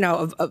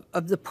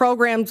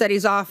programs that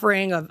he's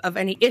offering, of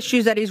any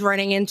issues that he's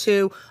running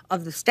into,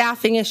 of the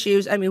staffing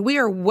issues. I mean, we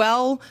are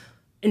well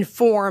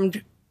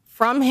informed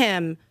from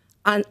him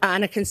on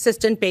a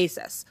consistent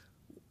basis.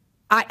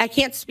 I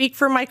can't speak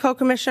for my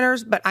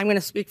co-commissioners, but I'm going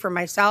to speak for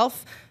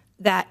myself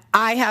that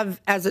I have,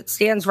 as it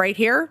stands right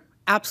here,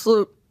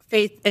 absolute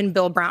faith in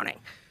Bill Browning.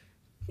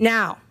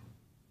 Now,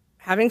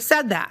 having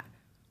said that,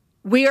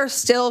 we are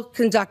still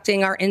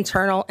conducting our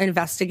internal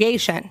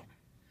investigation.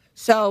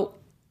 So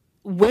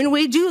when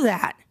we do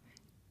that,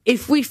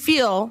 if we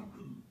feel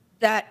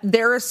that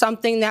there is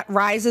something that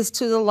rises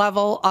to the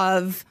level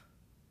of,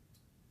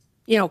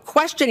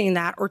 questioning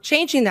that or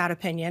changing that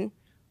opinion,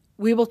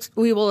 we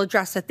will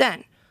address it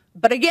then.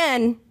 But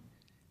again,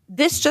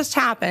 this just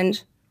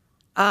happened,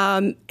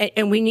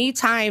 and we need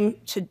time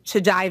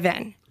to dive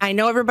in. I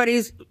know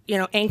everybody's,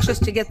 anxious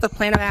to get the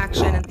plan of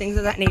action and things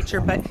of that nature,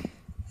 but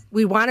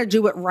we want to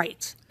do it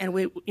right.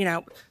 And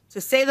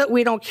to say that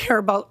we don't care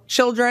about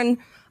children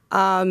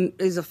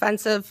is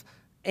offensive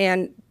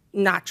and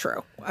not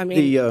true. I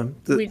mean,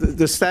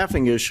 the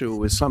staffing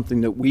issue is something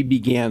that we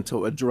began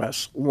to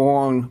address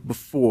long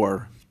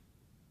before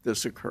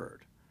this occurred.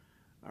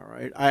 All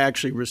right. I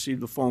actually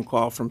received a phone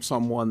call from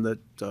someone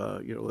that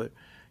that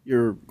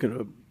you're going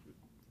to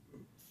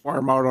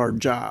farm out our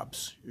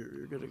jobs.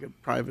 You're going to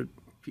get private.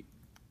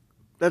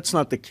 That's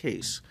not the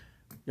case.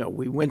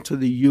 We went to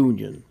the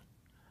union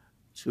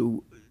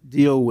to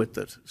deal with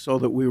it so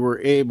that we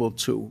were able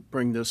to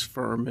bring this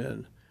firm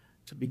in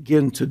to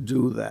begin to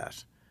do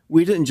that.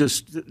 We didn't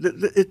just,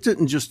 it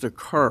didn't just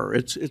occur.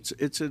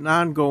 It's an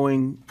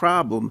ongoing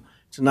problem.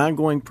 It's an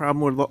ongoing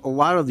problem with a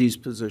lot of these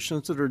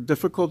positions that are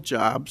difficult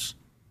jobs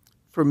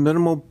for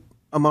minimal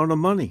amount of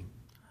money.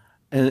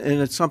 And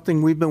it's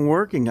something we've been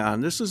working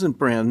on. This isn't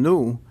brand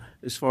new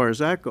as far as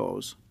that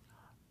goes.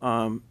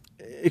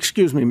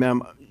 Excuse me,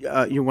 ma'am,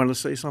 you want to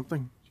say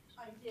something?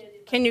 I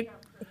did. Can you?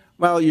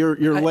 Well,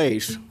 you're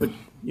late, but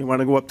you want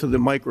to go up to the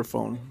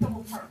microphone.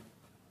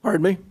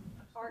 Pardon me?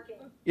 Parking.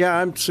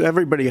 Yeah,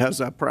 everybody has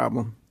that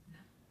problem.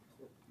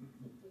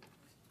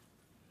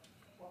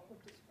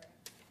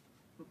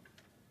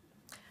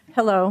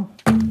 Hello.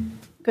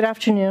 Good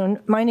afternoon.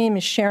 My name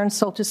is Sharon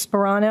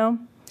Soltis-Sperano,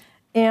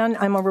 and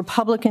I'm a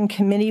Republican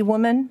committee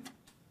woman.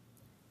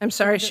 I'm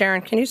sorry,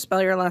 Sharon, can you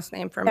spell your last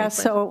name for me, please?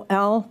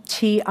 Soltissparano.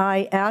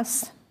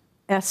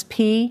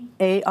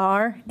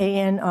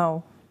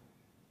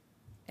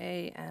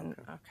 A-N,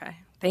 okay.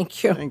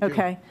 Thank you. Thank you.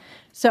 Okay.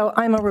 So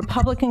I'm a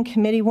Republican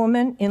committee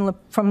woman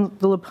from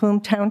the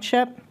Lapoom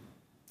Township.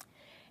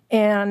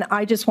 And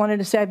I just wanted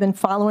to say I've been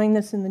following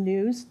this in the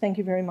news. Thank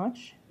you very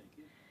much.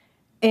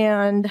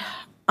 And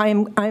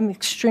I'm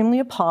extremely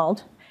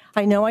appalled.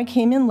 I know I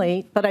came in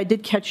late, but I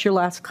did catch your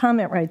last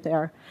comment right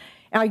there.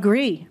 I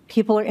agree,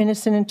 people are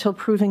innocent until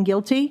proven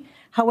guilty.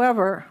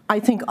 However, I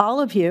think all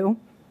of you,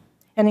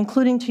 and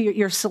including to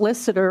your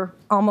solicitor,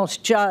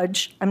 almost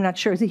judge, I'm not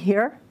sure, is he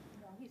here?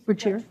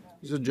 Richard?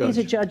 He's a judge. He's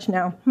a judge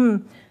now.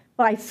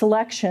 By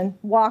selection,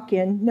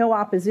 walk-in, no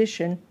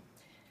opposition.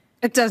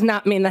 It does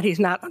not mean that he's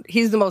not,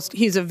 he's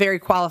a very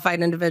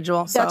qualified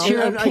individual, so. That's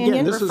your opinion?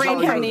 Again, this is Refrain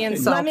all from the your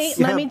insults.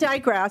 Let me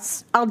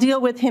digress. I'll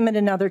deal with him at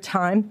another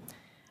time.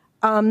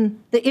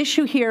 The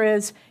issue here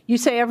is, you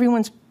say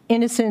everyone's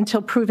innocent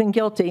until proven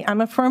guilty.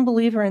 I'm a firm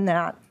believer in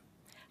that.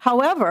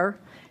 However,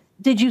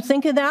 did you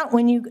think of that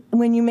when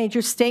you made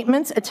your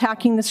statements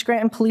attacking the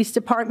Scranton Police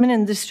Department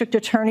and the District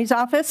Attorney's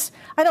Office?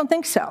 I don't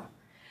think so.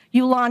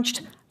 You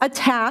launched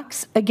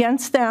attacks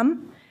against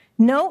them,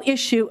 no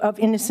issue of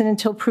innocent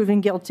until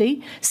proven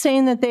guilty,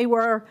 saying that they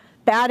were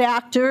bad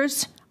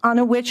actors on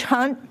a witch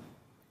hunt,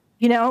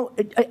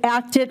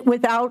 acted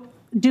without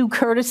due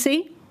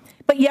courtesy.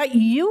 But yet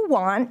you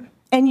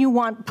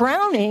want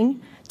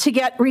Browning to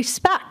get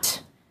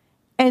respect.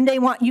 And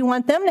you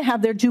want them to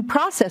have their due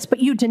process, but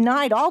you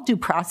denied all due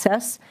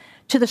process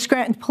to the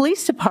Scranton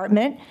Police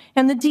Department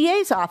and the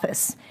DA's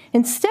office.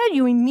 Instead,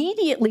 you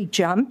immediately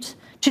jumped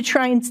to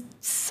try and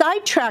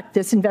sidetrack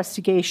this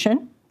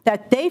investigation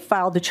that they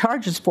filed the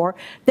charges for,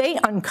 they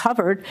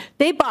uncovered,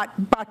 they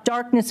brought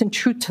darkness and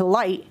truth to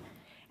light,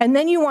 and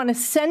then you want to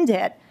send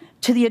it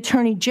to the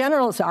Attorney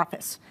General's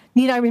office.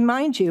 Need I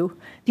remind you,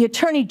 the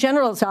Attorney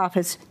General's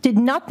office did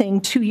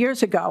nothing 2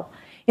 years ago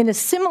in a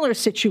similar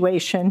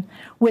situation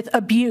with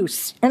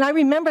abuse, and I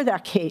remember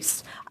that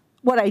case.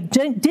 What I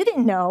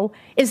didn't know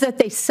is that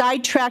they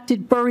sidetracked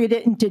it, buried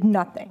it, and did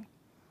nothing.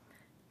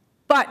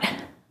 But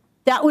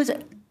that was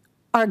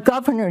our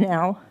governor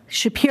now,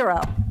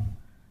 Shapiro,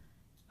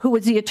 who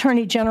was the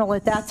Attorney General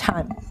at that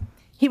time.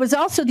 He was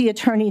also the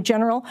Attorney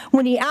General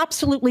when he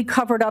absolutely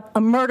covered up a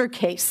murder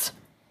case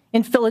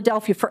in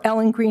Philadelphia for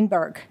Ellen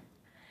Greenberg.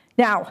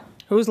 Now,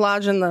 who's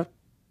lodging the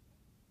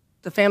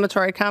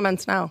defamatory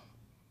comments now?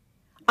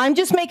 I'm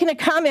just making a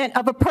comment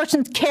of a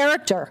person's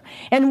character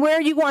and where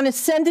you want to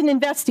send an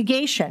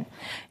investigation.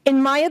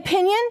 In my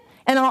opinion,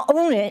 and I'll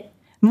own it,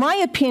 my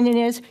opinion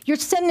is you're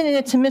sending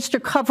it to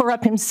Mr.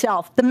 Cover-Up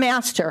himself, the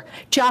master,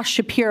 Josh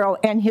Shapiro,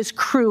 and his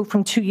crew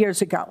from 2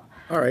 years ago.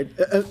 All right,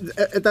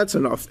 that's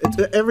enough.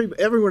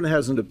 Everyone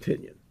has an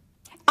opinion.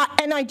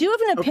 And I do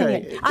have an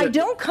opinion. Okay. I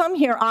don't come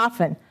here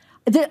often,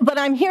 but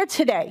I'm here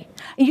today.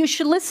 You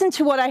should listen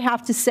to what I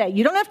have to say.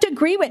 You don't have to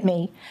agree with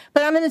me,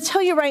 but I'm going to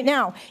tell you right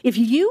now, if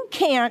you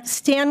can't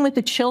stand with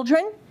the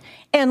children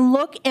and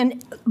look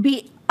and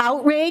be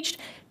outraged,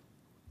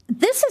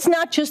 this is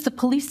not just the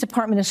police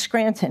department of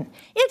Scranton.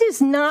 It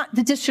is not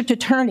the district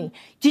attorney.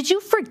 Did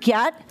you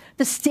forget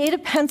the state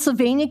of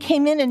Pennsylvania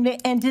came in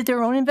and did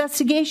their own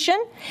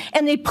investigation,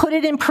 and they put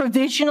it in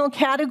provisional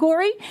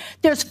category?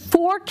 There's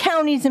 4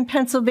 counties in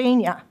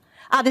Pennsylvania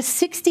out of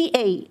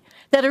 68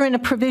 that are in a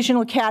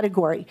provisional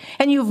category.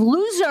 And you have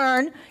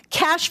Luzerne,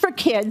 Cash for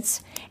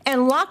Kids,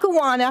 and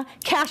Lackawanna,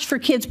 Cash for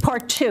Kids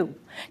Part 2.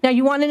 Now,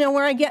 you want to know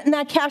where I'm getting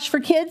that Cash for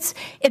Kids?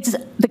 It's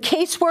the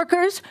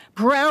caseworkers,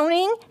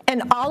 Browning,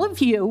 and all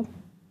of you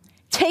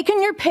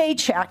taking your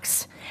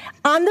paychecks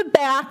on the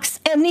backs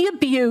and the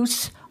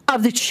abuse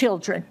of the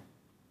children.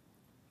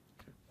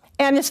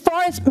 And as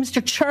far as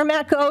Mr.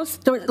 Chermak goes,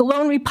 the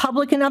lone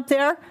Republican up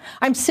there,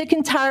 I'm sick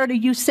and tired of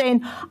you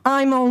saying,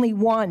 I'm only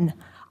one.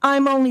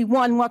 I'm only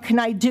one, what can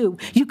I do?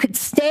 You could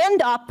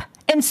stand up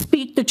and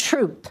speak the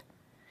truth,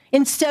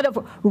 instead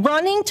of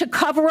running to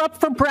cover up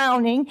for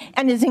Browning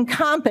and his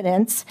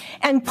incompetence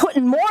and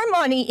putting more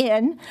money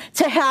in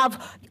to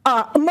have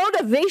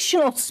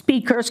motivational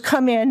speakers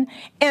come in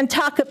and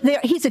talk up there.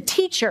 He's a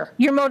teacher,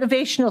 your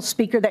motivational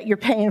speaker that you're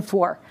paying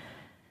for.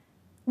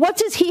 What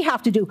does he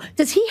have to do?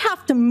 Does he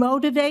have to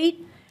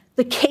motivate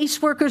the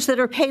caseworkers that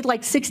are paid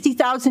like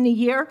 $60,000 a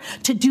year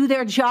to do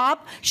their job?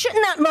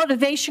 Shouldn't that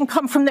motivation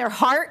come from their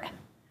heart?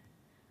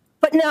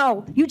 But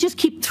no, you just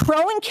keep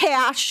throwing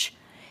cash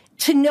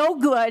to no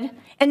good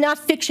and not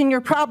fixing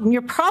your problem.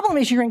 Your problem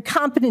is your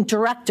incompetent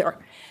director.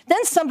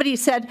 Then somebody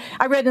said,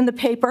 I read in the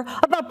paper,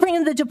 about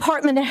bringing the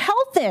Department of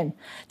Health in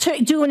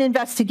to do an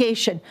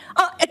investigation.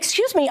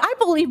 Excuse me, I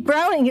believe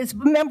Browning is a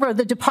member of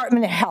the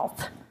Department of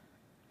Health.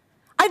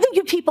 I think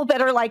you people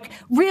better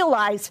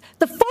realize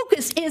the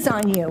focus is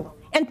on you.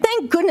 And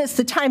thank goodness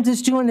the Times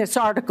is doing this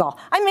article.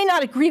 I may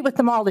not agree with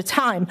them all the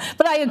time,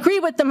 but I agree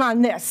with them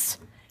on this.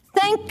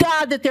 Thank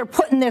God that they're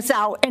putting this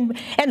out and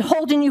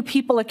holding you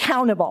people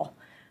accountable.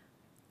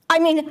 I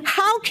mean,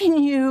 how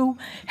can you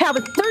have a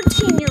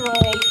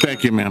 13-year-old,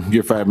 Thank you, ma'am.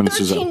 Your 5 minutes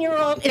is up.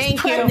 13-year-old is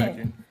Thank you.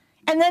 pregnant,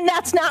 and then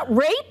that's not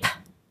rape?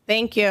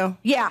 Thank you.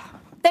 Yeah,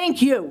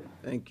 thank you.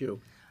 Thank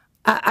you.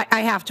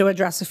 I have to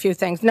address a few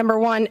things. Number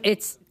one,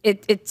 it's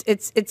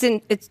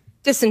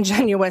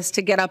disingenuous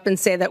to get up and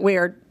say that we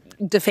are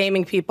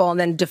defaming people and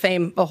then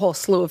defame a whole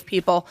slew of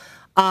people.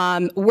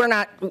 We're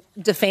not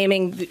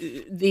defaming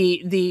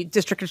the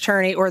district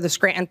attorney or the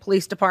Scranton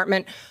Police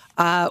Department.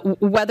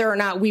 Whether or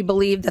not we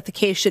believe that the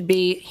case should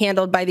be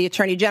handled by the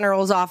Attorney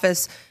General's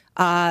office,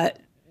 that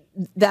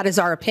is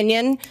our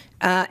opinion,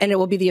 and it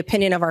will be the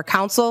opinion of our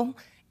counsel.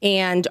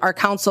 And our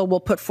counsel will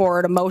put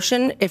forward a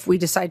motion if we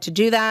decide to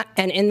do that.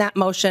 And in that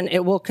motion,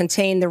 it will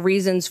contain the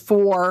reasons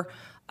for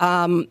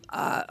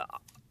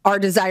our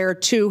desire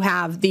to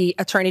have the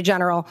Attorney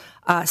General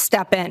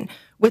step in.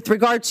 With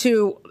regard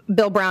to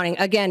Bill Browning,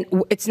 again,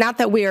 it's not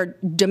that we are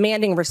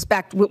demanding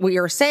respect. What we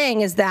are saying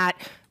is that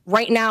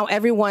right now,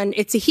 everyone,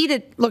 it's a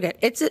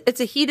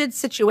heated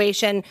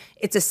situation.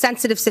 It's a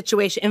sensitive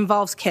situation,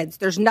 involves kids.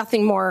 There's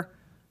nothing more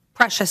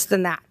precious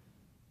than that.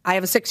 I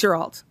have a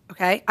 6-year-old,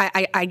 okay?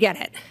 I get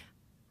it.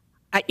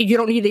 You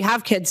don't need to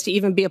have kids to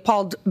even be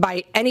appalled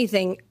by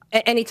anything,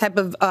 any type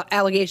of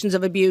allegations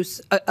of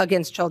abuse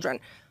against children.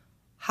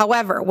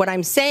 However, what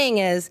I'm saying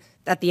is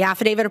that the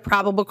affidavit of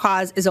probable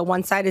cause is a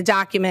one-sided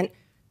document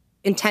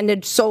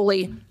intended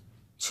solely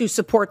to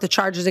support the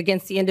charges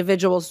against the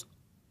individuals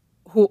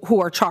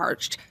who are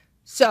charged.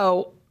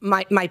 So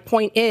my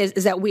point is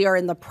that we are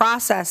in the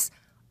process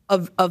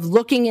of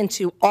looking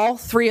into all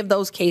 3 of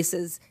those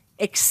cases.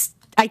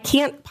 I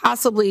can't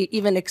possibly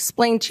even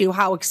explain to you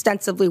how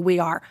extensively we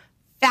are.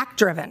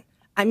 Fact-driven.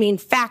 I mean,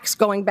 facts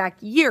going back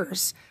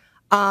years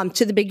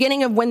to the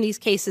beginning of when these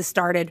cases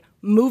started,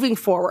 moving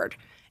forward.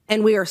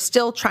 And we are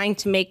still trying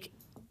to make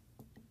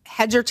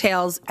heads or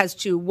tails as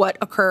to what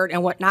occurred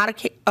and what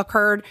not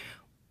occurred,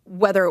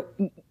 whether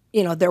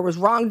there was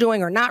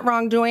wrongdoing or not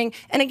wrongdoing.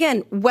 And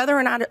again, whether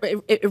or not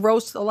it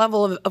rose to the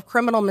level of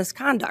criminal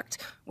misconduct,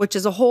 which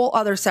is a whole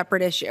other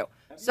separate issue.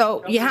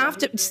 So you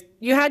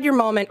had your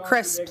moment.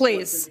 Chris,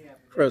 please.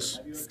 Chris.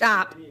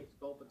 Stop.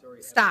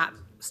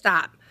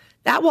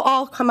 That will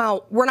all come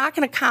out. We're not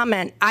going to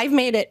comment. I've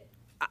made it,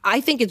 I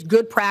think it's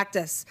good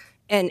practice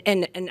and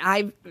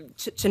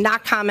to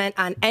not comment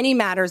on any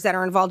matters that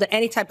are involved in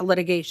any type of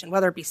litigation,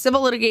 whether it be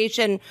civil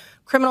litigation,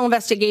 criminal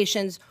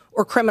investigations,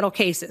 or criminal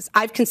cases.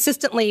 I've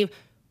consistently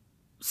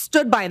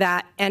stood by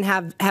that and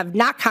have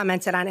not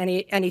commented on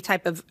any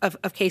type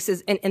of cases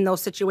in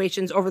those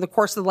situations over the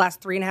course of the last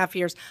 3.5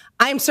 years.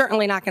 I'm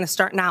certainly not going to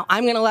start now.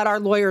 I'm going to let our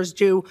lawyers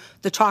do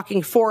the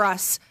talking for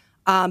us,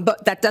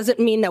 but that doesn't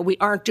mean that we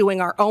aren't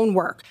doing our own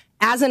work.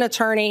 As an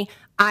attorney,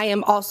 I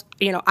am also,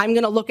 I'm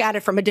going to look at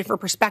it from a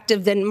different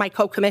perspective than my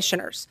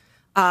co-commissioners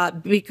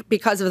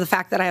because of the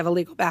fact that I have a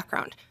legal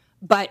background.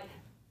 But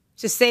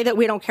to say that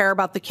we don't care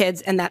about the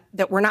kids and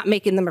that we're not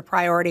making them a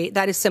priority,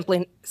 that is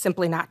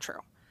simply not true.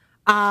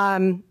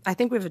 I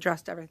think we've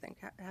addressed everything,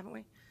 haven't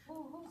we?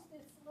 Oh,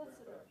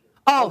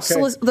 okay.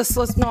 The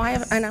solicitor. No, I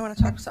want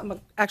to talk to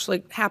something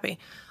actually happy.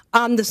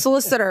 The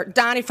solicitor,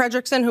 Donnie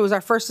Fredrickson, who was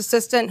our first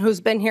assistant, who's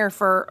been here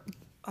for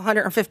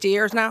 150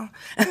 years now.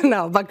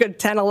 No, about good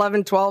 10,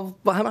 11, 12,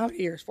 how many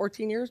years?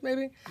 14 years,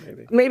 maybe?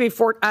 Maybe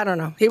 4, I don't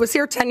know. He was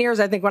here 10 years,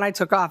 I think, when I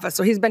took office,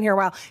 so he's been here a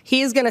while.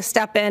 He's going to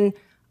step in.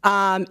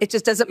 It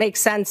just doesn't make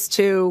sense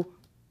to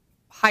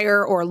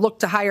hire or look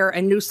to hire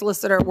a new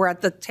solicitor. We're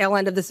at the tail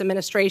end of this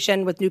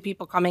administration with new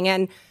people coming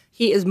in.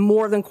 He is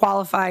more than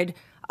qualified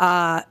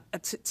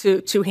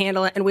to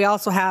handle it. And we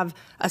also have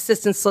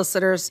assistant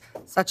solicitors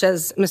such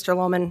as Mr.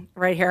 Lohman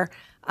right here.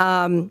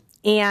 And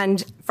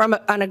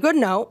on a good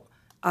note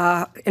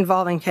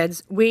involving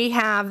kids, we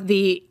have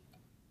the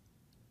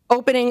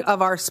opening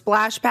of our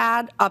splash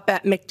pad up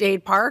at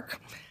McDade Park.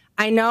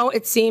 I know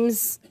it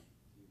seems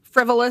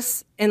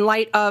frivolous in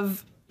light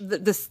of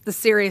the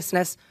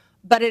seriousness,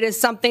 but it is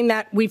something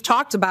that we've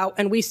talked about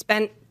and we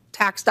spent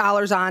tax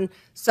dollars on.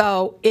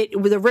 So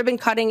the ribbon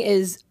cutting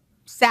is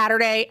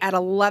Saturday at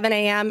 11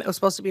 a.m. It was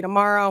supposed to be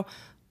tomorrow,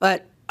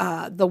 but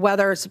the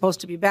weather is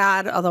supposed to be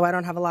bad, although I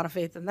don't have a lot of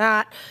faith in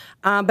that.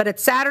 But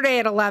it's Saturday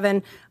at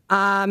 11,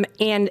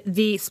 and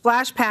the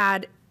splash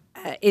pad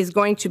is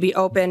going to be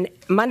open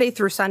Monday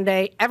through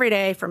Sunday, every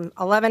day from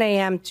 11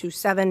 a.m. to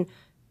 7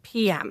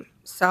 p.m.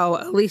 So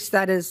at least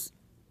that is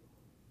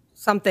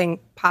something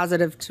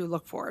positive to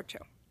look forward to.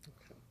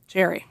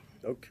 Jerry.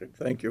 Okay,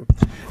 thank you.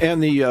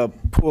 And the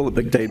pool at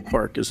McDade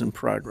Park is in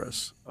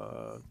progress.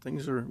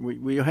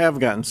 We have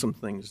gotten some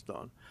things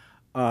done.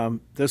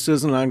 This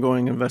is an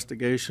ongoing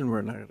investigation.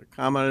 We're not going to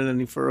comment on it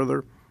any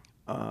further.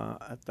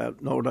 At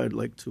that note, I'd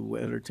like to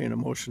entertain a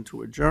motion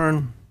to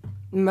adjourn.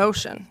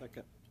 Motion.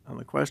 Second. On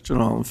the question,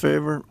 all in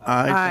favor?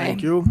 Aye. Aye.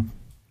 Thank you.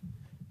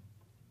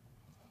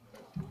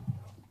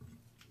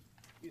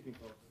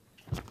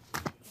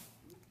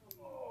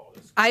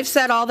 I've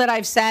said all that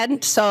I've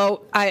said,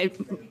 so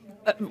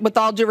with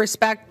all due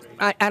respect,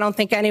 I don't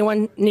think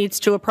anyone needs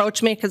to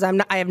approach me because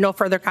I have no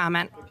further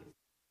comment.